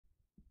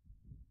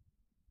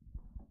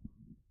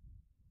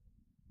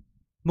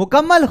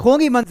मुकम्मल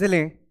होंगी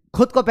मंजिलें,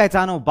 खुद को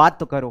पहचानो, बात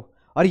तो करो।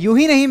 और यूं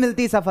ही नहीं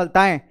मिलती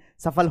सफलताएं,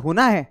 सफल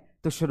होना है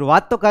तो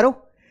शुरुआत तो करो।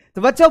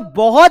 तो बच्चों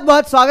बहुत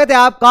बहुत स्वागत है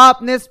आपका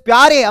अपने इस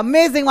प्यारे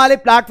अमेजिंग वाले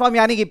प्लेटफॉर्म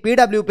यानी कि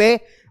पीडब्ल्यू पे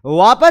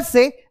वापस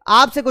से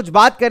आपसे कुछ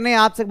बात करने,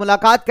 आपसे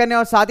मुलाकात करने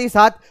और साथ ही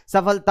साथ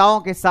सफलताओं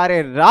के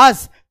सारे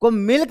राज को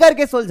मिलकर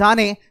के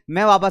सुलझाने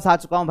मैं वापस आ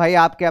चुका हूं भाई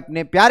आपके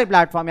अपने प्यारे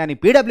प्लेटफॉर्म यानी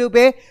पीडब्ल्यू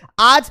पे।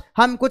 आज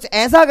हम कुछ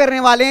ऐसा करने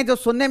वाले हैं जो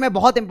सुनने में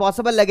बहुत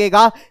इंपॉसिबल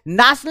लगेगा,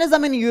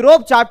 nationalism in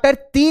Europe chapter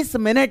 30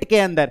 minute के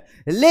अंदर।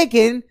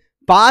 लेकिन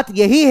बात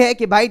यही है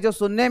कि भाई जो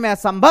सुनने में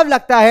असंभव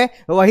लगता है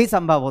वही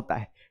संभव होता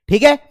है।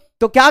 ठीक है,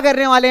 तो क्या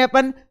करने वाले हैं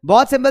अपन,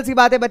 बहुत सिंपल सी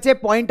बात है बच्चे,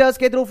 पॉइंटर्स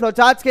के थ्रू,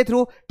 फ्लोचार्ट्स के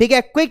थ्रू, ठीक है,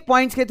 क्विक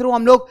पॉइंट्स के थ्रू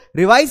हम लोग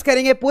रिवाइज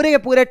करेंगे पूरे के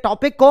पूरे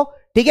टॉपिक को।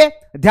 ठीक है,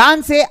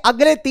 ध्यान से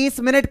अगले 30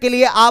 मिनट के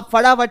लिए आप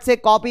फटाफट से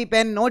कॉपी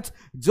पेन नोट्स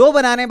जो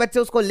बनाने बच्चे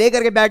उसको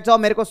लेकर के बैठ जाओ,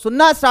 मेरे को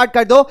सुनना स्टार्ट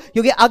कर दो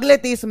क्योंकि अगले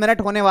 30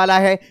 मिनट होने वाला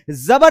है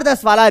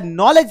जबरदस्त वाला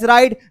नॉलेज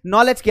राइड,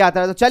 नॉलेज की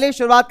यात्रा। तो चलिए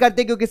शुरुआत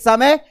करते हैं क्योंकि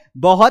समय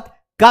बहुत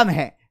कम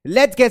है।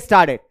 Let's get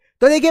started.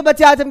 तो देखिए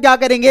बच्चे आज हम क्या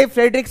करेंगे,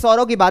 फ्रेडरिक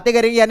सोरो की बातें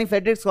करेंगे, यानी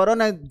फ्रेडरिक सोरो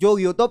ने जो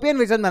यूटोपियन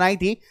विजन बनाई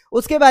थी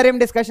उसके बारे में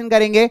डिस्कशन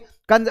करेंगे।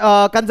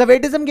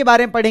 कंजर्वेटिज्म के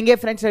बारे में पढ़ेंगे,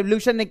 फ्रेंच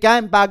रेवोल्यूशन ने क्या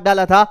इंपैक्ट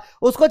डाला था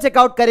उसको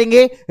चेकआउट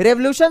करेंगे,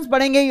 रेवोल्यूशंस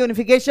पढ़ेंगे,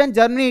 यूनिफिकेशन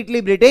जर्मनी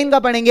इटली ब्रिटेन का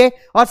पढ़ेंगे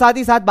और साथ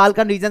ही साथ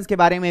बाल्कन रीजन्स के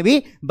बारे में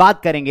भी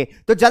बात करेंगे।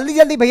 तो जल्दी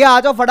जल्दी भैया आ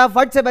जाओ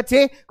फटाफट से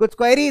बच्चे, कुछ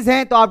क्वेरीज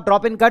हैं तो आप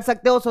ड्रॉप इन कर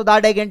सकते हो so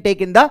that I can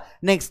take in the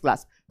next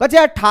class. बच्चे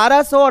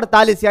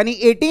 1848 यानी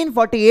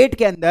 1848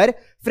 के अंदर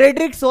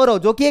फ्रेडरिक सोरो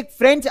जो कि एक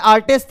फ्रेंच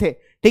आर्टिस्ट थे,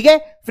 ठीक है,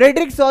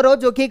 फ्रेडरिक सोरो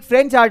जो कि एक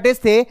फ्रेंच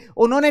आर्टिस्ट थे,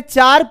 उन्होंने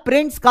 4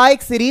 प्रिंट्स का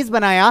एक सीरीज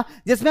बनाया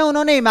जिसमें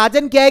उन्होंने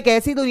इमेजिन किया एक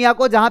ऐसी दुनिया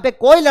को जहां पे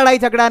कोई लड़ाई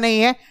झगड़ा नहीं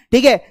है।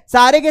 ठीक है,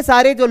 सारे के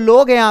सारे जो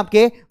लोग हैं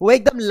आपके वो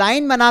एकदम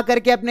लाइन बना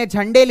करके अपने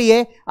झंडे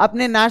लिए,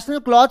 अपने नेशनल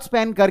क्लॉथ्स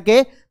पहन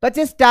करके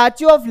बच्चे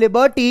स्टैच्यू ऑफ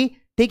लिबर्टी,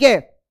 ठीक है,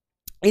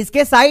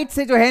 इसके साइड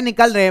से जो है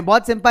निकल रहे हैं।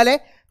 बहुत सिंपल है,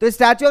 तो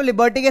स्टैच्यू ऑफ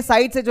लिबर्टी के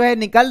साइड से जो है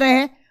निकल रहे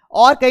हैं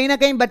और कहीं ना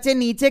कहीं बच्चे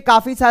नीचे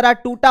काफी सारा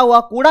टूटा हुआ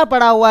कूड़ा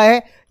पड़ा हुआ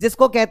है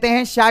जिसको कहते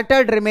हैं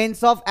shattered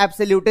remains of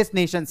absolutist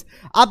Nations.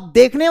 अब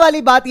देखने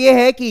वाली बात यह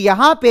है कि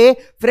यहां पे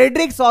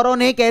फ्रेडरिक सोरो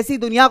ने एक ऐसी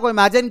दुनिया को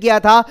इमेजिन किया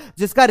था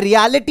जिसका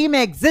रियलिटी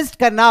में एग्जिस्ट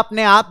करना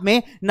अपने आप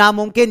में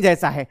नामुमकिन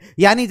जैसा है।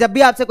 यानी जब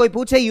भी आपसे कोई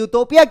पूछे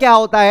यूटोपिया क्या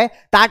होता है,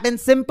 that in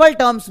simple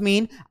terms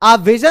mean a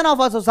vision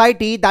of a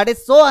society that is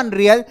so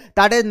unreal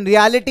that in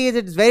reality it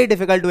is very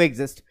difficult to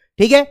exist.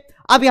 ठीक है,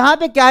 अब यहां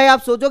पे क्या है,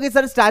 आप सोचो कि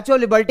सर स्टैच्यू ऑफ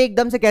लिबर्टी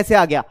एकदम से कैसे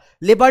आ गया।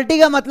 लिबर्टी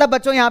का मतलब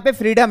बच्चों यहां पे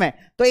फ्रीडम है।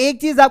 तो एक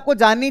चीज आपको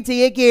जाननी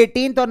चाहिए कि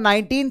 18th और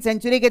 19th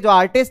सेंचुरी के जो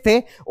आर्टिस्ट थे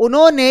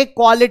उन्होंने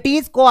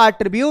क्वालिटीज को,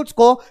 एट्रीब्यूट्स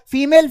को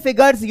फीमेल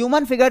फिगर्स,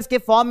 ह्यूमन फिगर्स के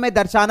फॉर्म में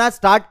दर्शाना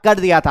स्टार्ट कर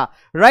दिया था।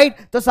 राइट,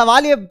 तो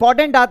सवाल ये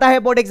इंपॉर्टेंट आता है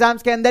बोर्ड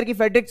एग्जाम्स के अंदर कि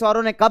फ्रेडरिक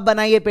सोरो ने कब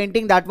बनाई ये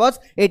पेंटिंग, दैट वाज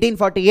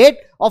 1848।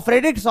 और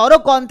फ्रेडरिक सोरो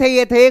कौन थे,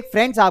 ये थे एक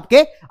फ्रेंच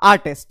आपके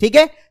आर्टिस्ट। ठीक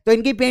है, तो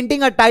इनकी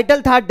पेंटिंग का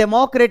टाइटल था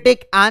democratic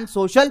and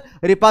social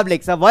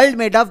republics, a world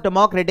made of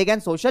democratic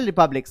and social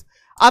republics.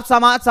 अब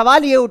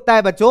सवाल ये उठता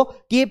है बच्चों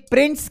कि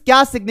प्रिंट्स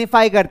क्या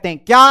सिग्निफाई करते हैं,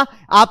 क्या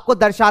आपको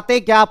दर्शाते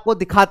हैं, क्या आपको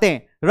दिखाते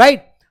हैं।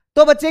 राइट,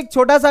 तो बच्चे एक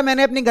छोटा सा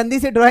मैंने अपनी गंदी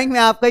सी ड्राइंग में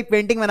आपको एक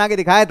पेंटिंग बना के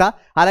दिखाया था,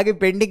 हालांकि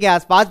पेंटिंग के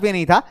आसपास भी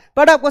नहीं था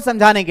बट आपको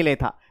समझाने के लिए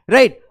था।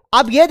 राइट,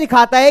 अब यह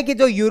दिखाता है कि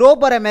जो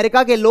यूरोप और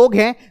अमेरिका के लोग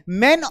हैं,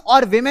 मेन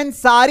और विमेन,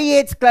 सारी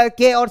एज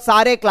के और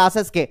सारे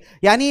क्लासेस के,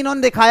 यानी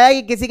इन्होंने दिखाया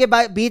कि किसी के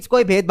बीच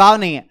कोई भेदभाव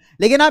नहीं है।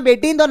 लेकिन आप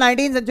 18th और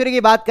 19th सेंचुरी की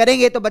बात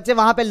करेंगे तो बच्चे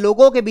वहां पे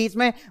लोगों के बीच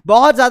में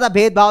बहुत ज्यादा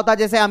भेदभाव था,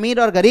 जैसे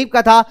अमीर और गरीब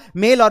का था,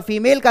 मेल और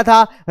फीमेल का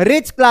था,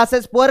 रिच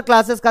क्लासेस पुअर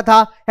क्लासेस का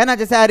था, है ना,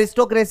 जैसे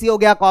अरिस्टोक्रेसी हो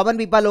गया, कॉमन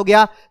पीपल हो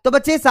गया। तो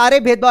बच्चे सारे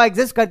भेदभाव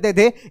एग्जिस्ट करते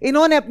थे।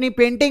 इन्होंने अपनी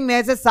पेंटिंग में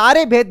ऐसे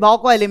सारे भेदभाव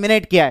को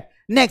एलिमिनेट किया है।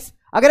 नेक्स्ट,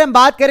 अगर हम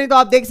बात करें तो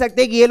आप देख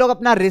सकते हैं कि ये लोग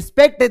अपना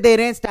रिस्पेक्ट दे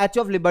रहे हैं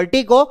स्टैच्यू ऑफ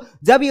लिबर्टी को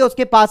जब ये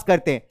उसके पास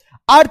करते हैं।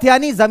 अर्थ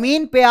यानी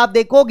जमीन पे आप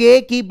देखोगे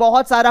कि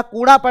बहुत सारा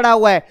कूड़ा पड़ा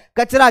हुआ है,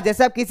 कचरा,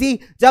 जैसे आप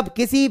जब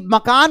किसी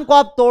मकान को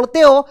आप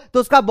तोड़ते हो तो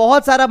उसका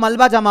बहुत सारा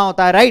मलबा जमा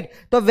होता है। राइट,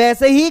 तो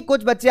वैसे ही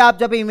कुछ बच्चे आप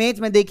जब इमेज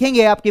में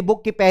देखेंगे, आपकी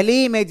बुक की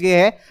पहली इमेज ये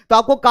है, तो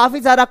आपको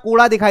काफी सारा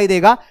कूड़ा दिखाई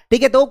देगा।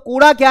 ठीक है, तो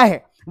कूड़ा क्या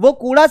है, वो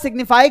कूड़ा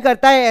सिग्निफाई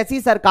करता है ऐसी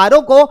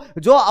सरकारों को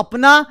जो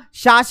अपना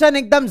शासन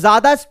एकदम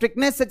ज्यादा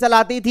स्ट्रिक्टनेस से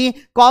चलाती थी,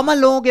 कॉमन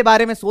लोगों के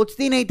बारे में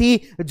सोचती नहीं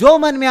थी, जो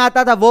मन में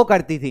आता था वो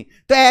करती थी।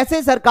 तो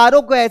ऐसे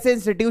सरकारों को, ऐसे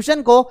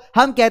इंस्टीट्यूशन को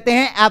हम कहते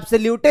हैं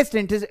एब्सोल्यूटिस्ट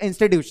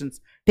इंस्टीट्यूशंस।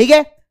 ठीक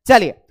है,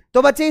 चलिए,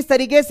 तो बच्चे इस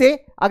तरीके से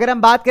अगर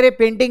हम बात करें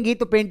पेंटिंग की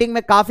तो पेंटिंग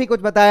में काफी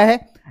कुछ बताया है।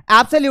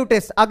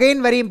 Absolutist,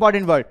 again very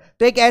important word,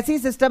 तो एक ऐसी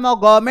सिस्टम ऑफ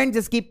गवर्नमेंट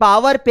जिसकी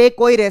पावर पे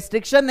कोई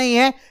रेस्ट्रिक्शन नहीं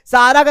है,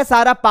 सारा का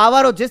सारा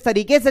पावर वो जिस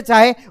तरीके से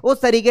चाहे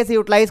उस तरीके से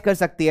यूटिलाइज कर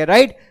सकती है।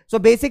 राइट, सो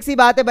बेसिक सी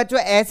बात है बच्चों,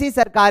 ऐसी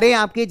सरकारें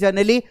आपकी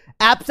जनरली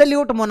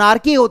एब्सोल्यूट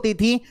मोनार्की होती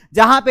थी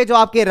जहां पे जो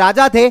आपके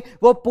राजा थे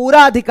वो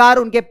पूरा अधिकार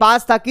उनके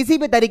पास था किसी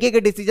भी तरीके के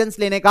डिसीजंस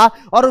लेने का,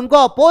 और उनको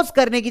अपोज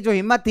करने की जो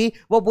हिम्मत थी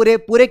वो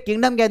पूरे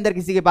किंगडम के अंदर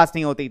किसी के पास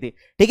नहीं होती थी।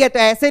 ठीक है, तो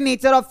ऐसे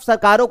नेचर ऑफ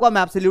सरकारों को हम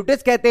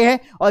एब्सोल्यूटिस्ट कहते हैं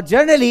और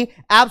जनरली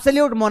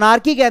एब्सोल्यूट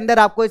मोनार्की के अंदर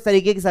आपको इस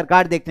तरीके की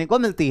सरकार देखने को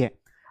मिलती है।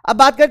 अब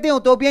बात करते हैं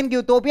यूटोपियन की।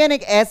 यूटोपियन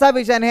एक ऐसा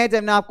विजन है, जब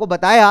मैंने आपको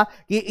बताया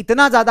कि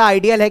इतना ज्यादा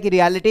आइडियल है कि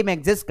रियलिटी में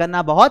एग्जिस्ट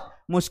करना बहुत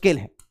मुश्किल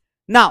है।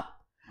 नाउ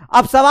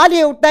अब सवाल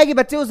ये उठता है कि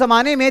बच्चे उस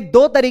जमाने में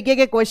दो तरीके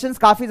के क्वेश्चंस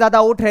काफी ज्यादा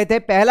उठ रहे थे।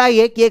 पहला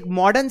ये कि एक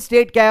मॉडर्न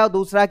स्टेट क्या है और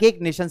दूसरा कि एक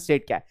नेशन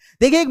स्टेट क्या है।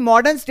 देखिए, एक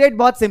मॉडर्न स्टेट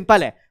बहुत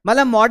सिंपल है।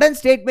 मतलब मॉडर्न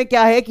स्टेट में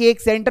क्या है कि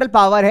एक सेंट्रल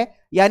पावर है,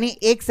 यानी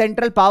एक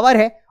सेंट्रल पावर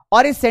है,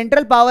 और इस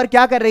सेंट्रल पावर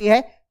क्या कर रही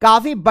है,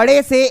 काफी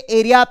बड़े से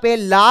एरिया पे,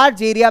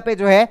 लार्ज एरिया पे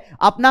जो है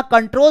अपना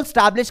कंट्रोल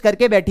स्टैब्लिश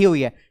करके बैठी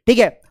हुई है। ठीक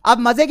है, अब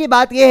मजे की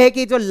बात यह है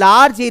कि जो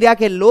लार्ज एरिया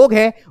के लोग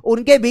हैं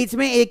उनके बीच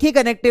में एक ही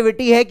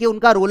कनेक्टिविटी है कि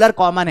उनका रूलर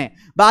कॉमन है,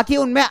 बाकी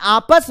उनमें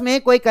आपस में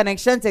कोई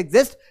कनेक्शंस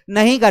एग्जिस्ट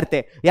नहीं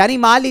करते। यानी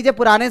मान लीजिए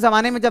पुराने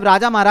जमाने में जब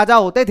राजा महाराजा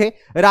होते थे,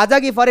 राजा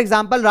की फॉर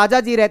एग्जांपल राजा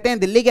जी रहते हैं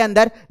दिल्ली के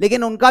अंदर,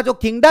 लेकिन उनका जो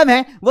किंगडम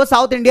है वो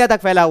साउथ इंडिया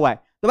तक फैला हुआ है।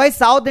 तो भाई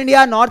साउथ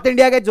इंडिया, नॉर्थ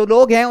इंडिया के जो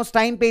लोग हैं उस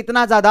टाइम पे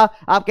इतना ज्यादा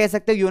आप कह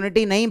सकते हो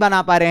यूनिटी नहीं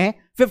बना पा रहे हैं।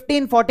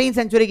 15-14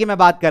 सेंचुरी की मैं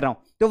बात कर रहा हूं।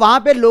 तो वहां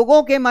पे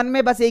लोगों के मन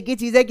में बस एक ही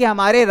चीज है कि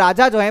हमारे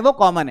राजा जो है वो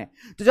कॉमन है।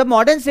 तो जब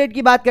मॉडर्न स्टेट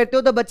की बात करते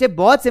हो तो बच्चे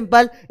बहुत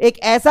सिंपल, एक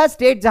ऐसा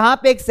स्टेट जहां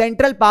पे एक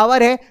सेंट्रल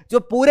पावर है जो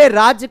पूरे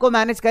राज्य को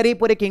मैनेज कर रही है,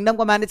 पूरे किंगडम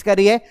को मैनेज कर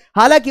रही है।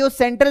 हालांकि उस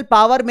सेंट्रल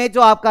पावर में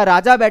जो आपका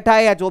राजा बैठा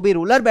है या जो भी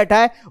रूलर बैठा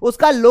है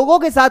उसका लोगों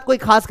के साथ कोई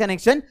खास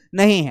कनेक्शन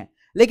नहीं है।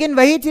 लेकिन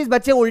वही चीज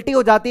बच्चे उल्टी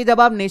हो जाती है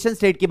जब आप नेशन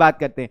स्टेट की बात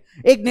करते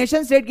हैं। एक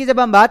नेशन स्टेट की जब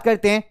हम बात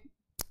करते हैं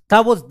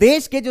तब उस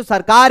देश के जो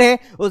सरकार है,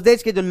 उस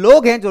देश के जो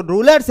लोग हैं, जो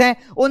रूलर्स हैं,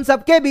 उन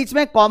सबके बीच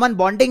में कॉमन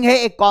बॉन्डिंग है,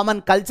 एक कॉमन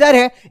कल्चर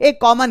है, एक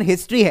कॉमन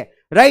हिस्ट्री है।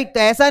 राइट, तो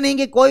ऐसा नहीं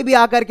कि कोई भी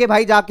आकर के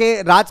भाई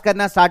जाके राज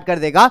करना स्टार्ट कर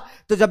देगा।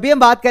 तो जब भी हम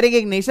बात करेंगे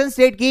एक नेशन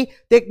स्टेट की,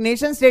 तो एक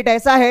नेशन स्टेट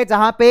ऐसा है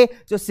जहां पे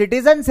जो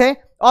सिटीजन्स है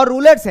और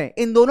रूलर्स हैं,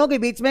 इन दोनों के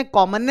बीच में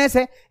कॉमननेस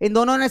है। इन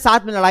दोनों ने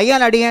साथ में लड़ाइयां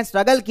लड़ी हैं,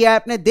 स्ट्रगल किया है,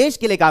 अपने देश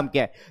के लिए काम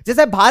किया है।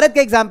 जैसे भारत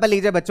का एग्जांपल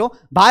लीजिए बच्चों,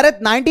 भारत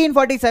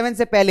 1947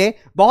 से पहले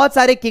बहुत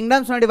सारे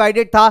किंगडम्स में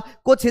डिवाइडेड था,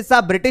 कुछ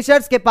हिस्सा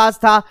ब्रिटिशर्स के पास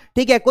था,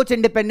 ठीक है, कुछ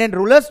इंडिपेंडेंट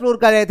रूलर्स रूल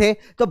कर रहे थे।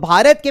 तो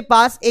भारत के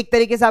पास एक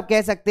तरीके से आप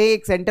कह सकते हैं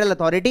एक सेंट्रल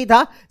अथॉरिटी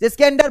था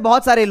जिसके अंदर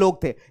बहुत सारे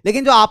लोग थे,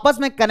 लेकिन जो आपस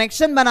में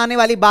कनेक्शन बनाने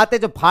वाली बात है,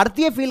 जो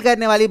भारतीय फील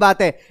करने वाली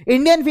बात है,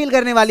 इंडियन फील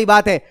करने वाली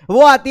बात है,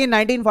 वो आती है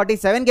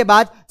 1947 के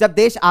बाद, जब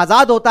देश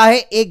आजाद होता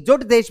है,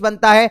 एकजुट देश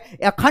बनता है,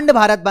 अखंड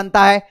भारत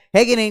बनता है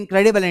कि नहीं,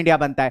 इनक्रेडिबल इंडिया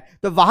बनता है।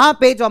 तो वहां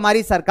पे जो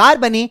हमारी सरकार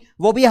बनी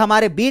वो भी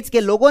हमारे बीच के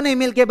लोगों ने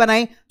मिलकर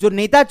बनाई, जो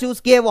नेता चूज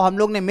किए वो हम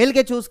लोग ने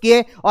मिलकर चूज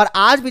किए। और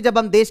आज भी जब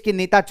हम देश के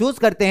नेता चूज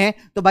करते हैं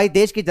तो भाई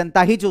देश की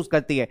जनता ही चूज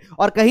करती है।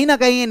 और कहीं ना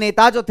कहीं ये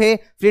नेता जो थे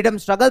फ्रीडम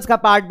स्ट्रगल्स का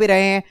पार्ट भी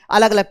रहे हैं,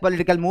 अलग अलग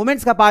पॉलिटिकल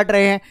मूवमेंट्स का पार्ट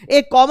रहे हैं,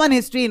 एक कॉमन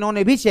हिस्ट्री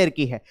इन्होंने भी शेयर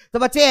की है। तो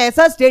बच्चे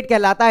ऐसा स्टेट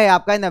कहलाता है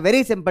आपका in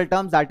very simple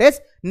terms, that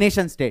is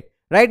nation state.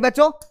 Right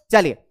बच्चों,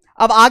 चलिए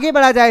अब आगे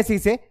बढ़ा जाए इसी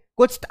से।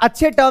 कुछ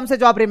अच्छे टर्म्स है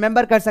जो आप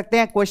रिमेंबर कर सकते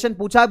हैं। क्वेश्चन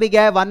पूछा भी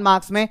गया है 1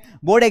 मार्क्स में,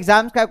 बोर्ड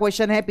एग्जाम्स का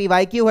क्वेश्चन है,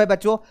 पीवाईक्यू है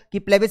बच्चों कि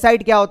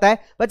प्लेबिसाइड क्या होता है।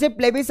 बच्चे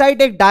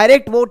प्लेबिसाइड एक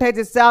डायरेक्ट वोट है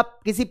जिससे आप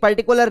किसी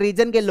पर्टिकुलर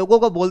रीजन के लोगों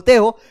को बोलते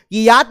हो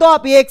कि या तो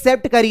आप ये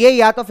एक्सेप्ट करिए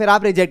या तो फिर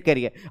आप रिजेक्ट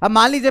करिए। अब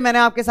मान लीजिए मैंने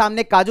आपके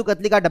सामने काजू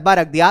कतली का डब्बा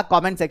रख दिया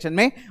कमेंट सेक्शन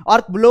में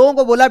और लोगों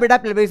को बोला बेटा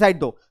प्लेबिसाइड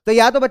दो, तो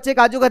या तो बच्चे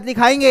काजू कतली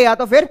खाएंगे या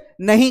तो फिर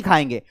नहीं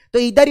खाएंगे। तो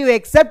इधर यू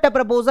एक्सेप्ट अ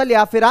प्रपोजल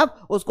या फिर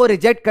आप उसको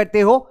रिजेक्ट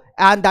करते हो,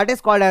 and that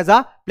is called as a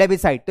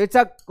plebiscite. तो it's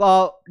a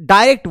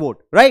direct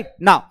vote, right?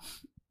 Now,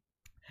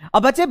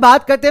 अब बच्चे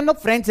बात करते हैं हम लोग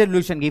फ्रेंच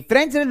रेवोल्यूशन की।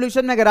 फ्रेंच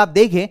रेवोल्यूशन में अगर आप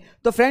देखें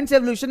तो फ्रेंच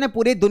रेवोल्यूशन ने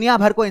पूरी दुनिया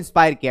भर को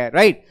इंस्पायर किया है,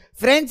 राइट?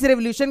 फ्रेंच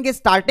रेवोल्यूशन के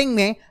स्टार्टिंग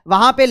में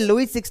वहां पे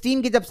लुई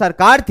 16 की जब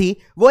सरकार थी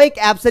वो एक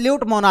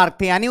एब्सोल्यूट मोनार्क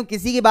थे, यानी वो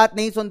किसी की बात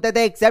नहीं सुनते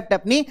थे एक्सेप्ट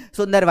अपनी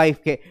सुंदर वाइफ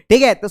के।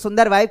 ठीक है, तो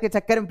सुंदर वाइफ के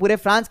चक्कर में पूरे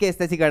फ्रांस के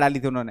इस्तेसी कर डाली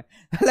थी उन्होंने।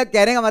 मतलब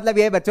कहने का मतलब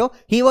ये है बच्चों,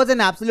 he was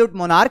an absolute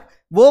monarch.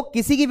 वो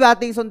किसी की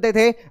बात नहीं सुनते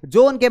थे,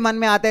 जो उनके मन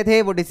में आते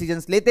थे वो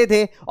डिसीजंस लेते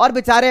थे, और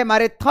बेचारे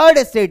हमारे थर्ड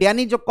स्टेट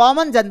यानी जो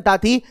कॉमन जनता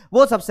थी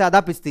वो सबसे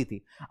ज्यादा पिसती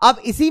थी।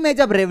 अब इसी में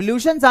जब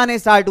रेवोल्यूशंस आने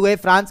स्टार्ट हुए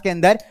फ्रांस के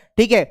अंदर,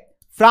 ठीक है,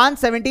 फ्रांस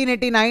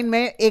 1789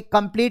 में एक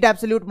कंप्लीट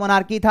एब्सोल्यूट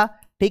मोनार्की था,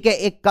 ठीक है,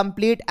 एक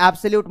कंप्लीट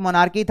एब्सोल्यूट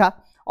मोनार्की था।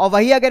 और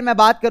वही अगर मैं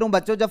बात करूं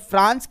बच्चों, जब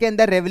फ्रांस के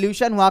अंदर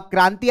रेवोल्यूशन हुआ,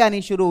 क्रांति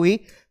आनी शुरू हुई,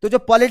 तो जो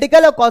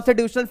पॉलिटिकल और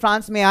कॉन्स्टिट्यूशनल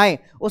फ्रांस में आए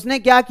उसने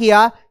क्या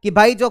किया कि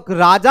भाई जो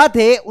राजा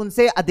थे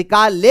उनसे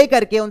अधिकार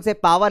लेकर के, उनसे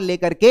पावर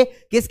लेकर के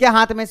किसके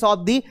हाथ में सौंप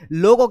दी?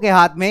 लोगों के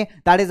हाथ में।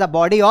 That is a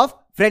body of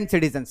French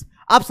citizens.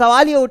 अब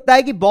सवाल ये उठता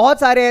है कि बहुत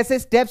सारे ऐसे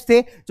स्टेप्स थे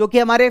जो कि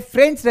हमारे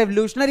फ्रेंच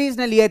रेवोल्यूशनरीज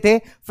ने लिए थे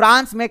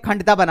फ्रांस में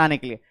खंडता बनाने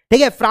के लिए।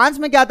 ठीक है, फ्रांस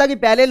में क्या था कि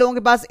पहले लोगों के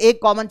पास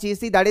एक कॉमन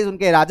चीज थी, दैट इज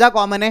उनके राजा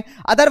कॉमन है,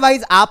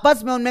 अदरवाइज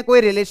आपस में उनमें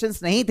कोई रिलेशंस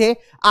नहीं थे,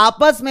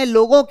 आपस में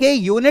लोगों के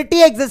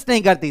यूनिटी एग्जिस्ट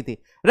नहीं करती थी,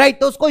 राइट?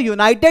 तो उसको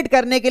यूनाइटेड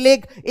करने के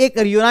लिए, एक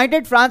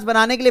यूनाइटेड फ्रांस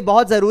बनाने के लिए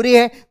बहुत जरूरी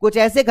है कुछ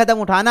ऐसे कदम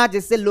उठाना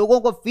जिससे लोगों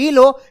को फील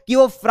हो कि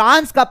वो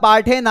फ्रांस का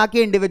पार्ट है, ना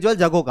कि इंडिविजुअल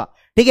जगहों का।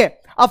 ठीक है,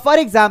 अब फॉर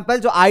एग्जाम्पल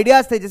जो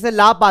आइडियाज थे जैसे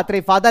ला पात्रे,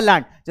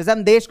 फादरलैंड, जैसे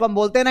हम देश को हम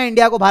बोलते हैं ना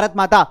इंडिया को भारत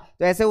माता,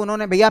 तो ऐसे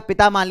उन्होंने भैया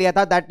पिता मान लिया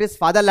था, that is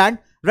fatherland,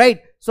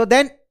 right? So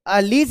then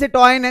ली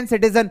सिटोयन एंड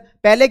सिटीजन,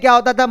 पहले क्या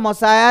होता था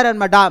मोसायर और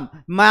मडाम,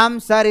 मैम,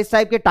 सर, इस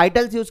टाइप के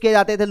टाइटल्स यूज किए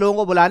जाते थे लोगों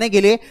को बुलाने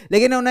के लिए,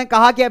 लेकिन उन्होंने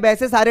कहा कि अब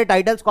ऐसे सारे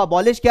टाइटल्स को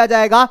अबॉलिश किया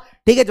जाएगा।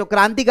 ठीक है, जो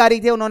क्रांतिकारी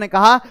थे उन्होंने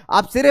कहा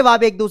आप सिर्फ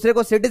आप एक दूसरे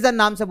को सिटीजन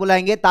नाम से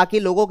बुलाएंगे ताकि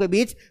लोगों के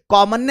बीच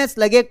कॉमननेस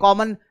लगे,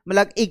 कॉमन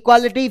मतलब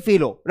इक्वालिटी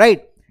फील हो,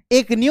 राइट।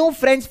 एक न्यू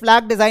फ्रेंच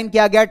फ्लैग डिजाइन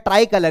किया गया,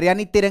 ट्राई कलर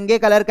यानी तिरंगे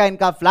कलर का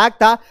इनका फ्लैग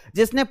था,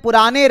 जिसने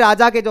पुराने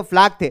राजा के जो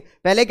फ्लैग थे,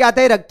 पहले क्या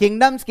थे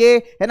किंगडम्स के,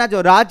 है ना,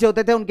 जो राज्य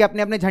होते थे उनके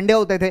अपने अपने झंडे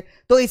होते थे,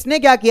 तो इसने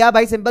क्या किया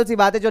भाई, सिंपल सी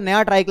बात है, जो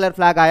नया ट्राई कलर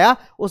फ्लैग आया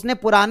उसने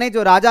पुराने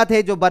जो राजा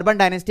थे, जो बर्बन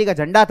डायनेस्टी का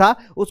झंडा था,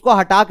 उसको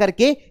हटा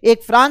करके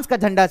एक फ्रांस का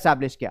झंडा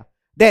स्टैब्लिश किया।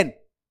 देन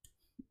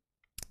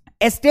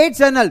एस्टेट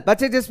जनरल,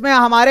 बच्चे जिसमें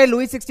हमारे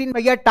लुई 16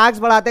 भैया टैक्स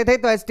बढ़ाते थे,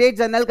 तो एस्टेट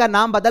जनरल का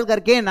नाम बदल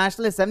करके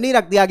नेशनल असेंबली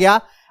रख दिया गया।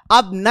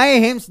 अब नए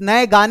हिम्स,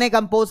 नए गाने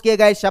कंपोज किए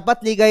गए,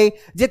 शपथ ली गई,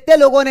 जितने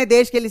लोगों ने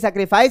देश के लिए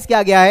सैक्रिफाइस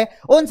किया गया है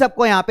उन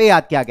सबको यहां पे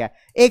याद किया गया।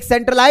 एक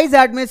सेंट्रलाइज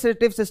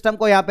एडमिनिस्ट्रेटिव सिस्टम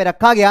को यहां पे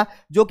रखा गया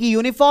जो कि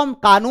यूनिफॉर्म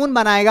कानून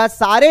बनाएगा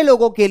सारे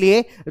लोगों के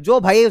लिए जो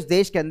भाई उस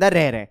देश के अंदर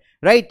रह रहे हैं,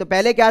 राइट। तो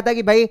पहले क्या था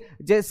कि भाई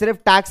सिर्फ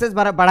टैक्सेस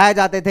बढ़ाए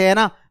जाते थे, है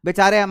ना,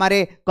 बेचारे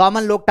हमारे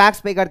कॉमन लोग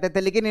टैक्स पे करते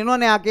थे, लेकिन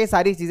इन्होंने आके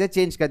सारी चीजें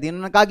चेंज कर दी।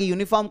 इन्होंने कहा कि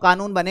यूनिफॉर्म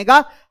कानून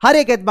बनेगा हर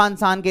एक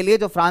इंसान के लिए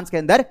जो फ्रांस के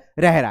अंदर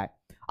रह रहा है।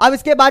 अब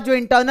इसके बाद जो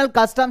इंटरनल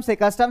कस्टम्स है,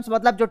 कस्टम्स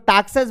मतलब जो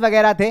टैक्सेस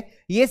वगैरह थे,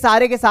 ये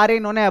सारे के सारे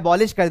इन्होंने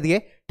अबॉलिश कर दिए,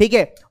 ठीक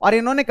है। और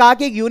इन्होंने कहा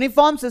कि एक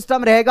यूनिफॉर्म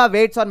सिस्टम रहेगा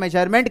वेट्स और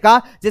मेजरमेंट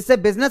का, जिससे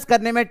बिजनेस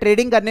करने में,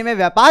 ट्रेडिंग करने में,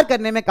 व्यापार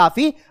करने में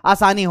काफी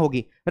आसानी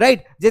होगी,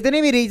 राइट।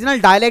 जितनी भी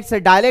रीजनल डायलेक्ट्स है,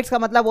 डायलेक्ट्स का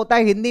मतलब होता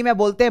है हिंदी में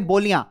बोलते हैं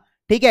बोलियां,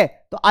 ठीक है,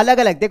 तो अलग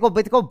अलग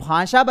देखो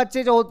भाषा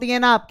बच्चे जो होती है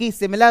ना आपकी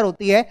सिमिलर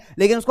होती है,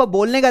 लेकिन उसको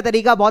बोलने का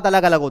तरीका बहुत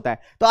अलग अलग होता है।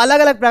 तो अलग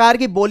अलग प्रकार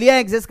की बोलियां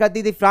एग्जिस्ट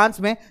करती थी फ्रांस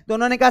में, तो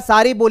उन्होंने कहा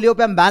सारी बोलियों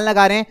पे हम बैन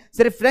लगा रहे हैं,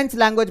 सिर्फ फ्रेंच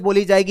लैंग्वेज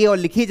बोली जाएगी और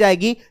लिखी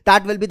जाएगी,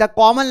 that will be the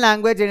common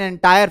language in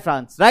entire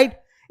France, right.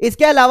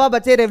 इसके अलावा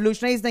बच्चे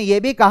रेवोल्यूशनरीज ने यह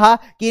भी कहा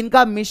कि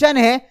इनका मिशन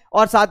है,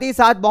 और साथ ही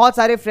साथ बहुत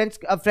सारे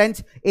फ्रेंच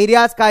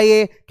एरियाज का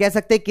ये कह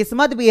सकते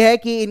किस्मत भी है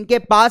कि इनके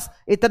पास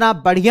इतना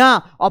बढ़िया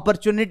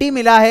अपॉर्चुनिटी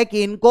मिला है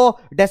कि इनको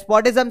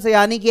डेस्पोटिज्म से,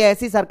 यानी कि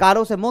ऐसी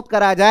सरकारों से मुक्त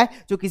कराया जाए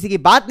जो किसी की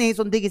बात नहीं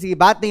सुनती, किसी की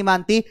बात नहीं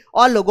मानती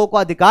और लोगों को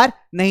अधिकार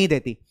नहीं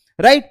देती,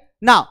 राइट।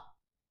 नाउ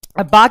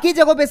बाकी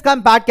जगहों पे इसका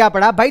इंपैक्ट क्या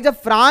पड़ा भाई, जब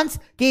फ्रांस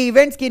के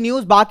इवेंट्स की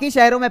न्यूज बाकी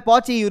शहरों में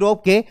पहुंची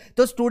यूरोप के,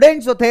 तो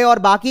स्टूडेंट्स जो थे और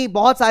बाकी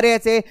बहुत सारे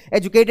ऐसे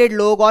एजुकेटेड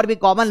लोग और भी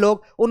कॉमन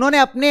लोग, उन्होंने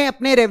अपने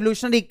अपने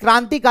रेवोल्यूशनरी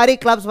क्रांतिकारी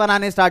क्लब्स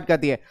बनाने स्टार्ट कर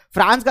दिए।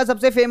 फ्रांस का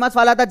सबसे फेमस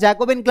वाला था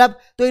जैकोबिन क्लब,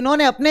 तो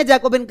इन्होंने अपने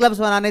जैकोबिन क्लब्स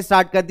बनाने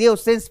स्टार्ट कर दिए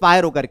उससे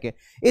इंस्पायर होकर के।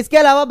 इसके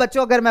अलावा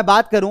बच्चों अगर मैं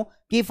बात करूं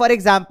कि फॉर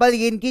एग्जांपल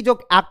ये इनकी जो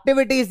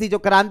एक्टिविटीज थी, जो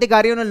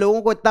क्रांतिकारियों ने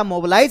लोगों को इतना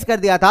मोबिलाइज कर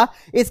दिया था,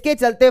 इसके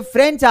चलते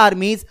फ्रेंच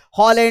आर्मीज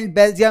हॉलैंड,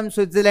 बेल्जियम,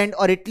 स्विट्जरलैंड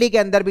और इटली के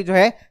अंदर भी जो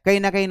है कहीं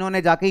ना कहीं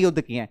इन्होंने जाके युद्ध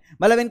किए हैं।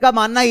 मतलब इनका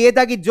मानना यह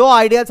था कि जो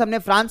आइडियल्स हमने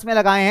फ्रांस में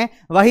लगाए हैं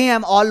वही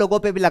हम और लोगों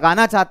पे भी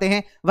लगाना चाहते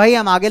हैं, वही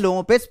हम आगे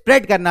लोगों पे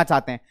स्प्रेड करना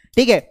चाहते हैं,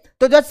 ठीक है।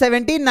 तो जब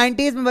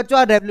 1790s में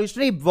बच्चों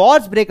रेवोल्यूशनरी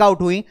वॉर्स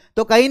ब्रेकआउट हुई,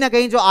 तो कहीं ना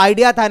कहीं जो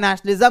आइडिया था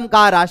नेशनलिज्म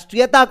का,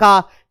 राष्ट्रीयता का,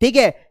 ठीक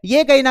है,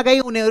 ये कहीं ना कहीं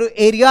उन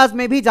एरियाज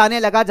में भी जाने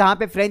लगा जहां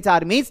पे फ्रेंच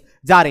आर्मीज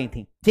जा रही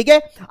थी, ठीक है।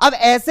 अब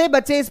ऐसे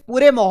बच्चे इस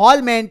पूरे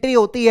माहौल में एंट्री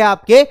होती है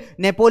आपके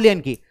नेपोलियन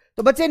की।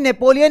 तो बच्चे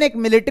नेपोलियन एक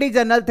मिलिट्री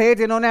जनरल थे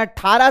जिन्होंने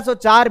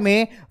 1804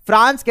 में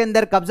फ्रांस के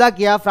अंदर कब्जा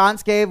किया,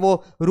 फ्रांस के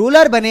वो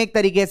रूलर बने एक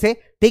तरीके से,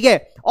 ठीक है।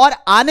 और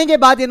आने के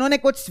बाद इन्होंने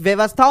कुछ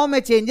व्यवस्थाओं में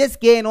चेंजेस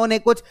किए, इन्होंने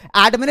कुछ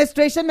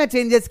एडमिनिस्ट्रेशन में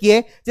चेंजेस किए,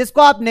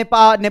 जिसको आप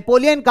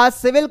नेपोलियन का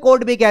सिविल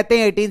कोड भी कहते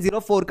हैं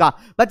 1804 का।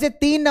 बच्चे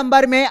 3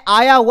 नंबर में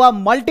आया हुआ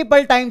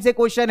मल्टीपल टाइम से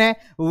क्वेश्चन है,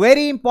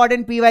 वेरी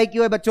इंपॉर्टेंट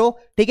पीवाईक्यू है बच्चों,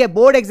 ठीक है,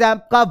 बोर्ड एग्जाम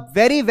का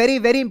very very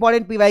very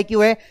important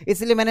PYQ है,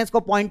 इसलिए मैंने इसको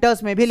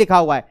पॉइंटर्स में भी लिखा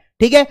हुआ है,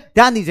 ठीक है,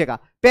 ध्यान दीजिएगा।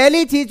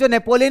 पहली चीज जो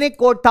नेपोलियनिक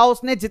कोड था,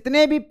 उसने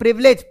जितने भी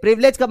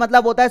प्रिविलेज का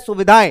मतलब होता है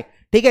सुविधाएं,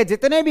 ठीक है,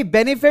 जितने भी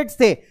बेनिफिट्स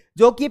थे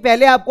जो कि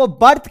पहले आपको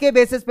बर्थ के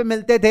बेसिस पे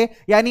मिलते थे,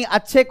 यानी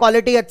अच्छे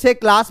क्वालिटी, अच्छे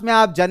क्लास में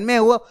आप जन्मे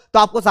हो तो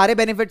आपको सारे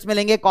बेनिफिट्स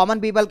मिलेंगे। कॉमन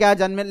पीपल क्या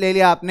जन्म ले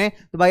लिया आपने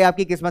तो भाई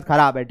आपकी किस्मत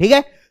खराब है, ठीक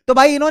है। तो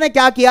भाई इन्होंने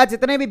क्या किया,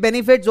 जितने भी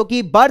बेनिफिट जो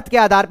कि बर्थ के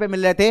आधार पे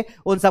मिल रहे थे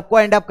उन सबको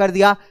एंड अप कर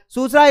दिया।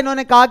 दूसरा,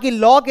 इन्होंने कहा कि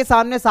लॉ के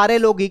सामने सारे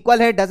लोग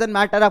इक्वल है, डजंट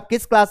मैटर आप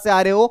किस क्लास से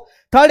आ रहे हो।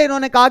 थर्ड,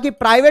 इन्होंने कहा कि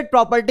प्राइवेट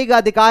प्रॉपर्टी का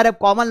अधिकार अब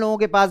कॉमन लोगों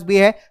के पास भी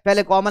है,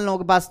 पहले कॉमन लोगों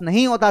के पास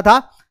नहीं होता था,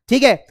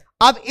 ठीक है।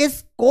 अब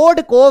इस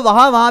कोड को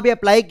वहां भी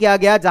अप्लाई किया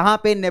गया जहां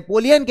पे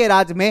नेपोलियन के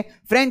राज में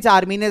फ्रेंच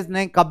आर्मी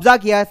ने कब्जा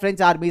किया,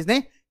 फ्रेंच आर्मीज ने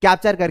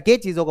कैप्चर करके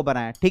चीजों को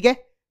बनाया, ठीक है।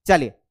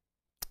 चलिए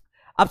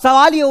अब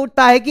सवाल ये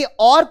उठता है कि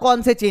और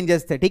कौन से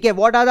चेंजेस थे, ठीक है,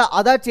 what are the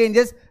other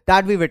changes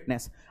that we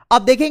witness.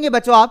 अब देखेंगे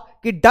बच्चों आप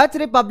कि डच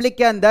रिपब्लिक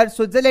के अंदर,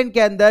 स्विट्जरलैंड के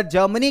अंदर,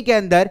 जर्मनी के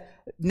अंदर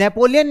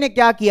नेपोलियन ने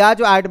क्या किया,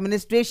 जो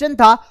एडमिनिस्ट्रेशन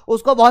था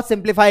उसको बहुत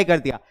सिंप्लीफाई कर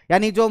दिया,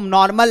 यानी जो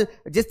नॉर्मल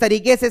जिस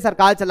तरीके से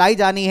सरकार चलाई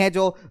जानी है,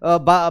 जो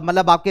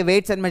मतलब आपके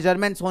वेट्स एंड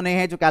मेजरमेंट्स होने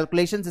हैं, जो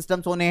कैलकुलेशन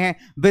सिस्टम्स होने हैं,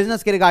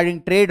 बिजनेस के रिगार्डिंग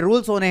ट्रेड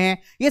रूल्स होने हैं,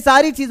 ये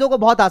सारी चीजों को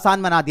बहुत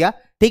आसान बना दिया,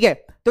 ठीक है।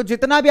 तो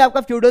जितना भी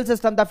आपका फ्यूडल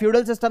सिस्टम था,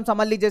 फ्यूडल सिस्टम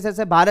समझ लीजिए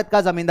जैसे भारत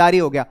का जमींदारी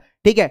हो गया,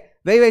 ठीक है,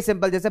 वही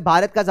सिंपल, जैसे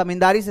भारत का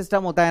जमींदारी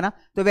सिस्टम होता है ना,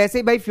 तो वैसे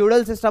ही भाई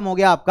फ्यूडल सिस्टम हो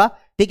गया आपका,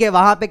 ठीक है,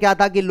 वहां पे क्या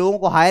था कि लोगों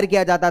को हायर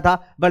किया जाता था,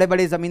 बड़े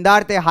बड़े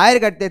जमींदार थे, हायर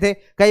करते थे,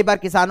 कई बार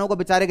किसानों को,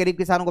 बेचारे गरीब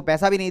किसानों को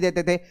पैसा भी नहीं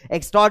देते थे,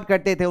 एक्सटॉर्ट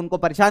करते थे, उनको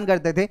परेशान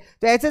करते थे।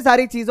 तो ऐसे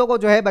सारी चीजों को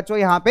जो है बच्चों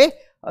यहाँ पे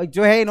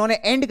जो है इन्होंने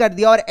एंड कर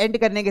दिया, और एंड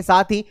करने के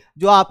साथ ही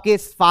जो आपके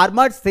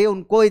फार्मर्स थे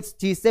उनको इस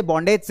चीज से,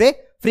 बॉन्डेज से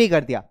फ्री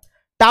कर दिया।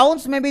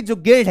 टाउन्स में भी जो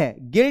गिल्ड है,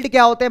 गिल्ड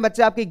क्या होते हैं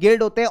बच्चे, आपकी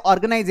गिल्ड होते हैं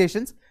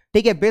ऑर्गेनाइजेशंस,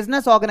 ठीक है,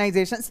 बिजनेस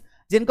ऑर्गेनाइजेशंस,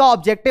 जिनका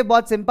ऑब्जेक्टिव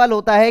बहुत सिंपल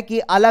होता है कि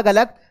अलग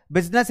अलग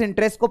बिजनेस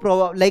इंटरेस्ट को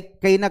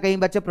कहीं ना कहीं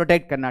बच्चे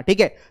प्रोटेक्ट करना, ठीक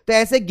है। तो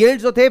ऐसे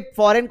गिल्ड्स जो थे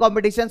फॉरेन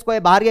कॉम्पिटिशंस को,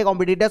 बाहर के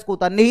कॉम्पिटिटर्स को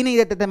उतरने ही नहीं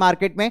देते थे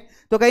मार्केट में,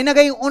 तो कहीं ना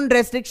कहीं उन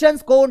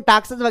रेस्ट्रिक्शंस को, उन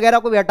टैक्सेस वगैरह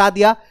को भी हटा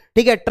दिया,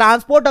 ठीक है।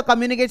 ट्रांसपोर्ट और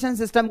कम्युनिकेशन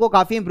सिस्टम को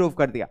काफी इंप्रूव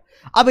कर दिया।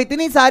 अब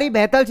इतनी सारी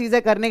बेहतर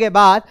चीजें करने के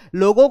बाद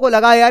लोगों को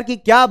लगा यार कि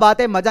क्या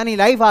बात है, मजा नहीं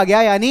लाइफ आ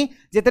गया, यानी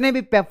जितने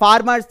भी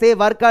फार्मर्स थे,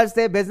 वर्कर्स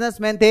थे,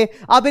 बिजनेसमैन थे,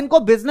 अब इनको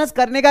बिजनेस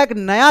करने का एक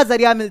नया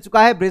जरिया मिल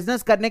चुका है,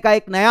 बिजनेस करने का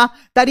एक नया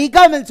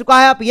तरीका मिल चुका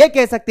है। आप ये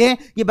कह सकते हैं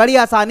कि बड़ी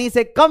आसानी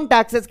से, कम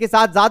टैक्सेस के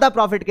साथ, ज्यादा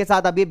प्रॉफिट के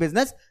साथ अब ये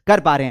बिजनेस कर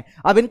पा रहे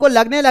हैं। अब इनको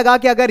लगने लगा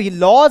कि अगर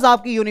लॉज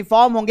आपकी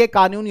यूनिफॉर्म होंगे,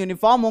 कानून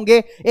यूनिफॉर्म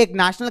होंगे, एक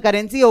नेशनल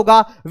करेंसी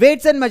होगा,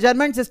 weights and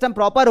measurement system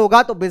proper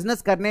होगा, तो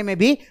बिजनेस करने में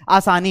भी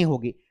आसानी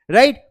होगी,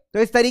 राइट। तो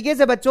इस तरीके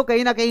से बच्चों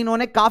कहीं ना कहीं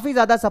इन्होंने काफी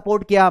ज्यादा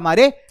सपोर्ट किया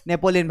हमारे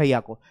नेपोलियन भैया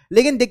को।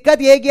 लेकिन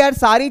दिक्कत यह है कि यार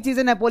सारी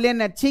चीजें नेपोलियन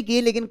ने अच्छी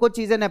की, लेकिन कुछ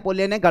चीजें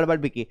नेपोलियन ने गड़बड़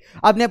भी की।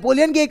 अब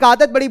नेपोलियन की एक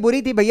आदत बड़ी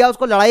बुरी थी भैया,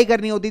 उसको लड़ाई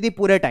करनी होती थी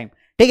पूरे टाइम,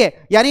 ठीक है,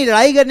 यानी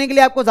लड़ाई करने के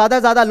लिए आपको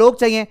ज्यादा लोग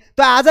चाहिए।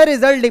 तो एज अ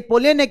रिजल्ट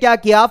नेपोलियन ने क्या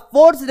किया,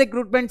 फोर्स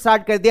रिक्रूटमेंट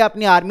स्टार्ट कर दिया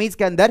अपनी आर्मीज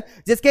के अंदर,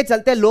 जिसके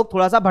चलते लोग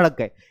थोड़ा सा भड़क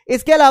गए।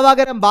 इसके अलावा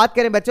अगर हम बात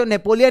करें बच्चों,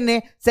 नेपोलियन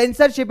ने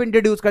सेंसरशिप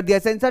इंट्रोड्यूस कर दिया।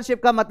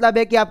 सेंसरशिप का मतलब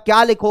है कि आप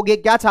क्या लिखोगे,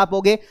 क्या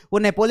छापोगे, वो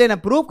नेपोलियन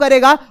अप्रूव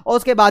करेगा और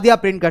उसके बाद ही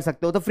आप प्रिंट कर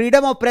सकते हो। तो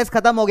फ्रीडम ऑफ प्रेस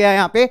खत्म हो गया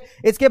यहाँ पे।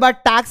 इसके बाद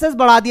टैक्सेस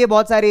बढ़ा दिए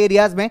बहुत सारे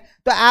एरियाज में।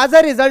 तो एज अ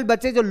रिजल्ट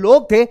बच्चे जो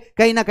लोग थे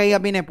कहीं ना कहीं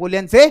अभी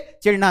नेपोलियन से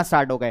चिढ़ना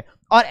स्टार्ट हो गए।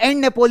 और एंड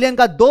नेपोलियन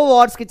का 2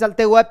 वॉर्स के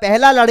चलते हुआ,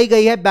 पहला लड़ी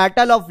गई है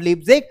बैटल ऑफ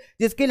लीप्जिग,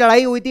 जिसकी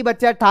लड़ाई हुई थी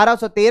बच्चे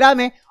 1813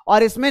 में,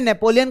 और इसमें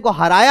नेपोलियन को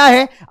हराया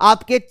है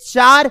आपके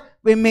 4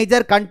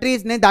 मेजर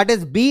कंट्रीज ने, that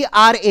is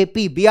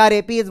BRAP।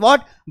 BRAP is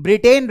what,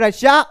 Britain,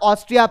 Russia,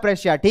 Austria,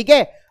 Prussia, ठीक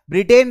है,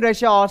 Britain,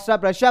 Russia, Austria,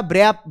 Prussia,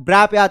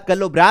 BRAP याद कर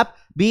लो, BRAP,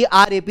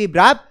 BRAP,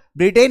 BRAP,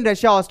 Britain,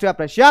 Russia, Austria,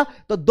 Prussia.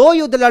 तो 2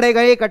 युद्ध लड़े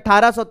गए, एक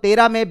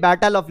 1813 में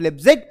बैटल ऑफ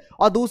लिप्जिग,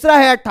 और दूसरा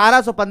है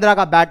 1815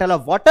 का बैटल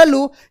ऑफ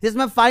वाटरलू,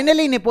 जिसमें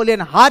फाइनली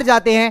नेपोलियन हार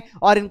जाते हैं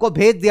और इनको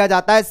भेज दिया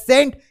जाता है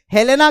सेंट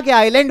हेलेना के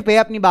आइलैंड पे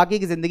अपनी बाकी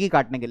की जिंदगी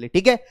काटने के लिए,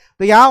 ठीक है।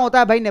 तो यहां होता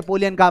है भाई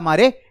नेपोलियन का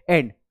हमारे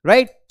एंड,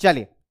 राइट।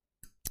 चलिए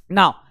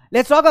नाउ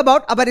लेट्स टॉक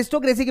अबाउट, अब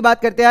अरिस्टोक्रेसी की बात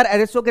करते हैं यार।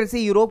 अरिस्टोक्रेसी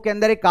यूरोप के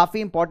अंदर एक काफी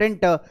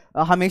इंपॉर्टेंट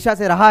हमेशा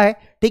से रहा है,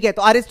 ठीक है।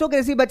 तो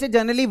अरिस्टोक्रेसी बच्चे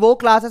जनरली वो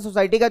क्लास है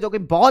सोसाइटी का जो कि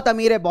बहुत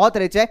अमीर है, बहुत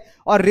रिच है,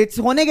 और रिच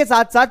होने के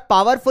साथ साथ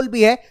पावरफुल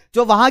भी है,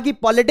 जो वहां की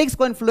पॉलिटिक्स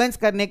को इन्फ्लुएंस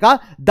करने का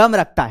दम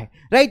रखता है,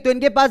 राइट। तो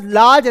इनके पास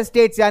लार्ज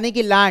एस्टेट्स यानी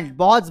कि लैंड,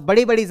 बहुत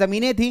बड़ी बड़ी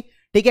जमीनें थी,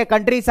 ठीक है।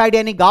 कंट्री साइड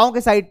यानी गांव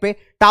के साइड पे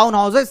टाउन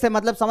हाउसेस थे,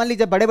 मतलब समझ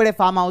लीजिए बड़े बड़े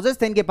फार्म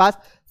हाउसेस थे इनके पास।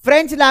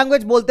 फ्रेंच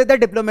लैंग्वेज बोलते थे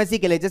डिप्लोमेसी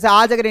के लिए। जैसे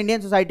आज अगर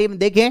इंडियन सोसाइटी में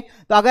देखें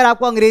तो अगर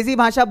आपको अंग्रेजी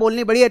भाषा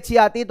बोलनी बड़ी अच्छी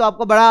आती है तो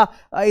आपको बड़ा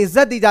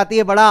इज्जत दी जाती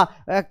है, बड़ा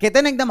कहते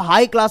हैं ना एकदम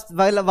हाई क्लास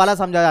वाला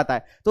समझा जाता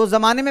है। तो उस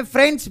जमाने में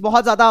फ्रेंच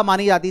बहुत ज्यादा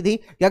मानी जाती थी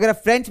कि अगर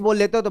फ्रेंच बोल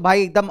लेते हो तो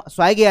भाई एकदम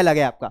स्वागी अलग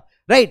है आपका,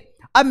 राइट।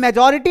 अब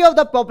मेजॉरिटी ऑफ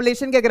द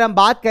पॉपुलेशन की अगर हम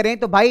बात करें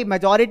तो भाई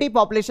मेजॉरिटी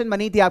पॉपुलेशन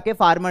बनी थी आपके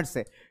फार्मर्स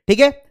से, ठीक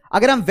है।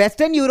 अगर हम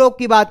वेस्टर्न यूरोप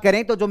की बात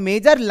करें तो जो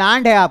मेजर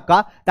लैंड है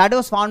आपका that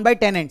was found by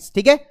tenants,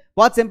 ठीक है।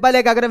 बहुत सिंपल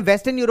है कि अगर हम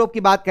वेस्टर्न यूरोप की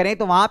बात करें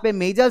तो वहां पे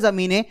मेजर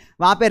जमीनें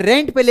वहां पे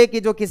रेंट पे लेके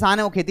जो किसान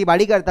है वो खेती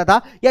बाड़ी करता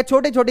था, या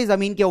छोटे छोटी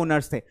जमीन के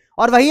ओनर्स थे।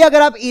 और वही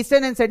अगर आप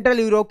ईस्टर्न एंड सेंट्रल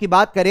यूरोप की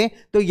बात करें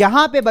तो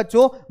यहां पे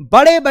बच्चों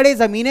बड़े बड़े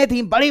जमीनें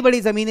थी, बड़ी बड़ी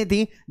जमीनें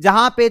थी,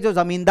 जहां पे जो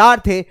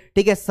जमींदार थे,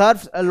 ठीक है,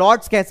 सर्फ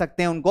लॉर्ड्स कह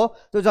सकते हैं उनको,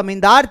 तो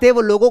जमींदार थे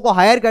वो लोगों को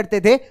हायर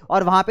करते थे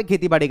और वहां पे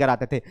खेती बाड़ी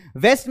कराते थे।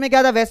 वेस्ट में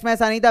क्या था, वेस्ट में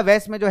ऐसा नहीं था।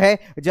 वेस्ट में जो है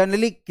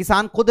जनरली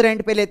किसान खुद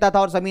रेंट पे लेता था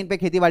और जमीन पे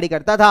खेती बाड़ी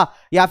करता था,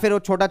 या फिर वो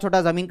छोटा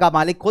छोटा जमीन का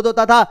मालिक खुद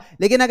होता था।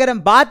 लेकिन अगर हम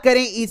बात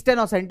करें ईस्टर्न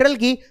और सेंट्रल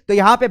की तो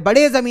यहां पे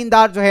बड़े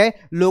जमींदार जो है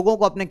लोगों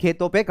को अपने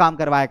खेतों पे काम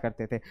करवाया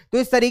करते थे। तो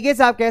इस तरीके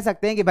से आप कह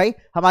सकते हैं कि भाई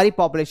हमारी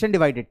पॉपुलेशन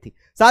डिवाइडेड थी।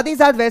 साथ ही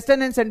साथ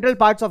western and central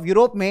parts of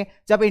Europe में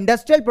जब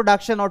इंडस्ट्रियल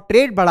प्रोडक्शन और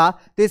ट्रेड बढ़ा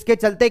तो इसके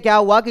चलते क्या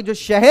हुआ कि जो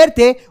शहर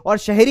थे और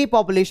शहरी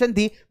पॉपुलेशन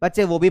थी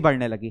बच्चे वो भी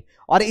बढ़ने लगी,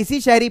 और इसी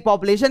शहरी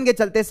पॉपुलेशन के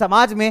चलते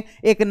समाज में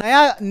एक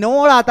नया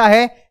नोड आता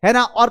है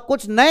ना, और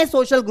कुछ नए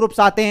सोशल ग्रुप्स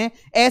आते हैं।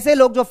 ऐसे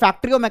लोग जो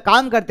फैक्ट्रियों में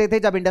काम करते थे,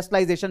 जब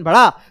इंडस्ट्रियलाइजेशन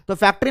बढ़ा तो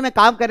फैक्ट्री में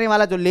काम करने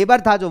वाला जो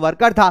लेबर था, जो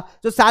वर्कर था,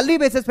 जो सैलरी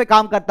बेसिस पे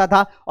काम करता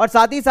था, और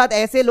साथ ही साथ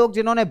ऐसे लोग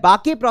जिन्होंने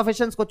बाकी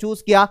प्रोफेशंस को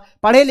चूज किया,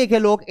 पढ़े लिखे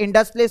लोग,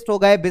 इंडस्ट्रियलिस्ट हो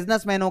गए,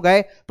 बिजनेसमैन हो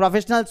गए,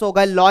 प्रोफेशनल्स हो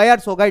गए,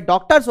 लॉयर्स हो गए,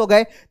 डॉक्टर्स हो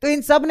गए। तो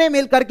इन सब ने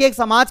मिलकर के एक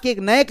समाज के एक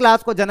नए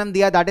क्लास को जन्म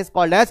दिया, that is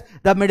called as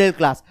the middle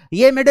class.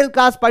 ये मिडिल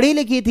क्लास पढ़ी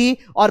लिखी थी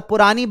और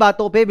पुरानी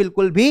बातों पे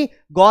बिल्कुल भी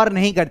गौर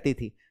नहीं करती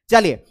थी।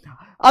 चलिए,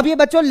 अब ये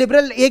बच्चों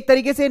लिबरल एक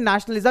तरीके से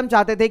नेशनलिज्म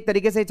चाहते थे, एक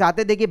तरीके से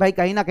चाहते थे कि भाई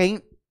कहीं ना कहीं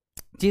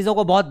चीजों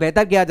को बहुत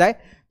बेहतर किया जाए।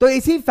 तो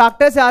इसी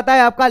फैक्टर से आता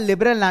है आपका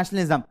लिबरल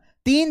नेशनलिज्म।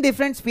 तीन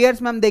डिफरेंट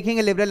स्फीयर्स में हम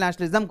देखेंगे लिबरल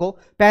नेशनलिज्म को।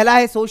 पहला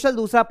है सोशल,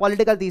 दूसरा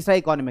पॉलिटिकल, तीसरा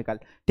इकोनॉमिकल।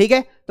 ठीक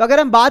है, तो अगर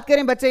हम बात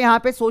करें बच्चे यहां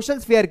पे सोशल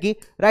स्फीयर की,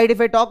 right,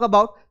 if I talk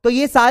about, तो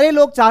ये सारे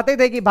लोग चाहते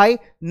थे कि भाई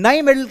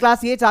नई मिडिल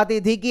क्लास ये चाहती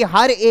थी कि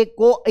हर एक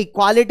को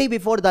इक्वालिटी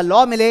बिफोर द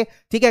लॉ मिले।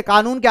 ठीक है,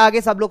 कानून के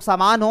आगे सब लोग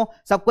समान हो,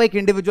 सबको एक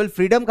इंडिविजुअल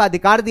फ्रीडम का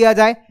अधिकार दिया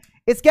जाए।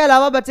 इसके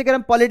अलावा बच्चे अगर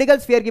हम पॉलिटिकल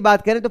स्फीयर की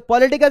बात करें तो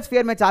पॉलिटिकल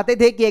स्फीयर में चाहते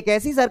थे कि एक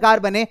ऐसी सरकार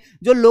बने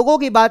जो लोगों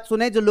की बात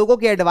सुने, जो लोगों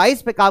की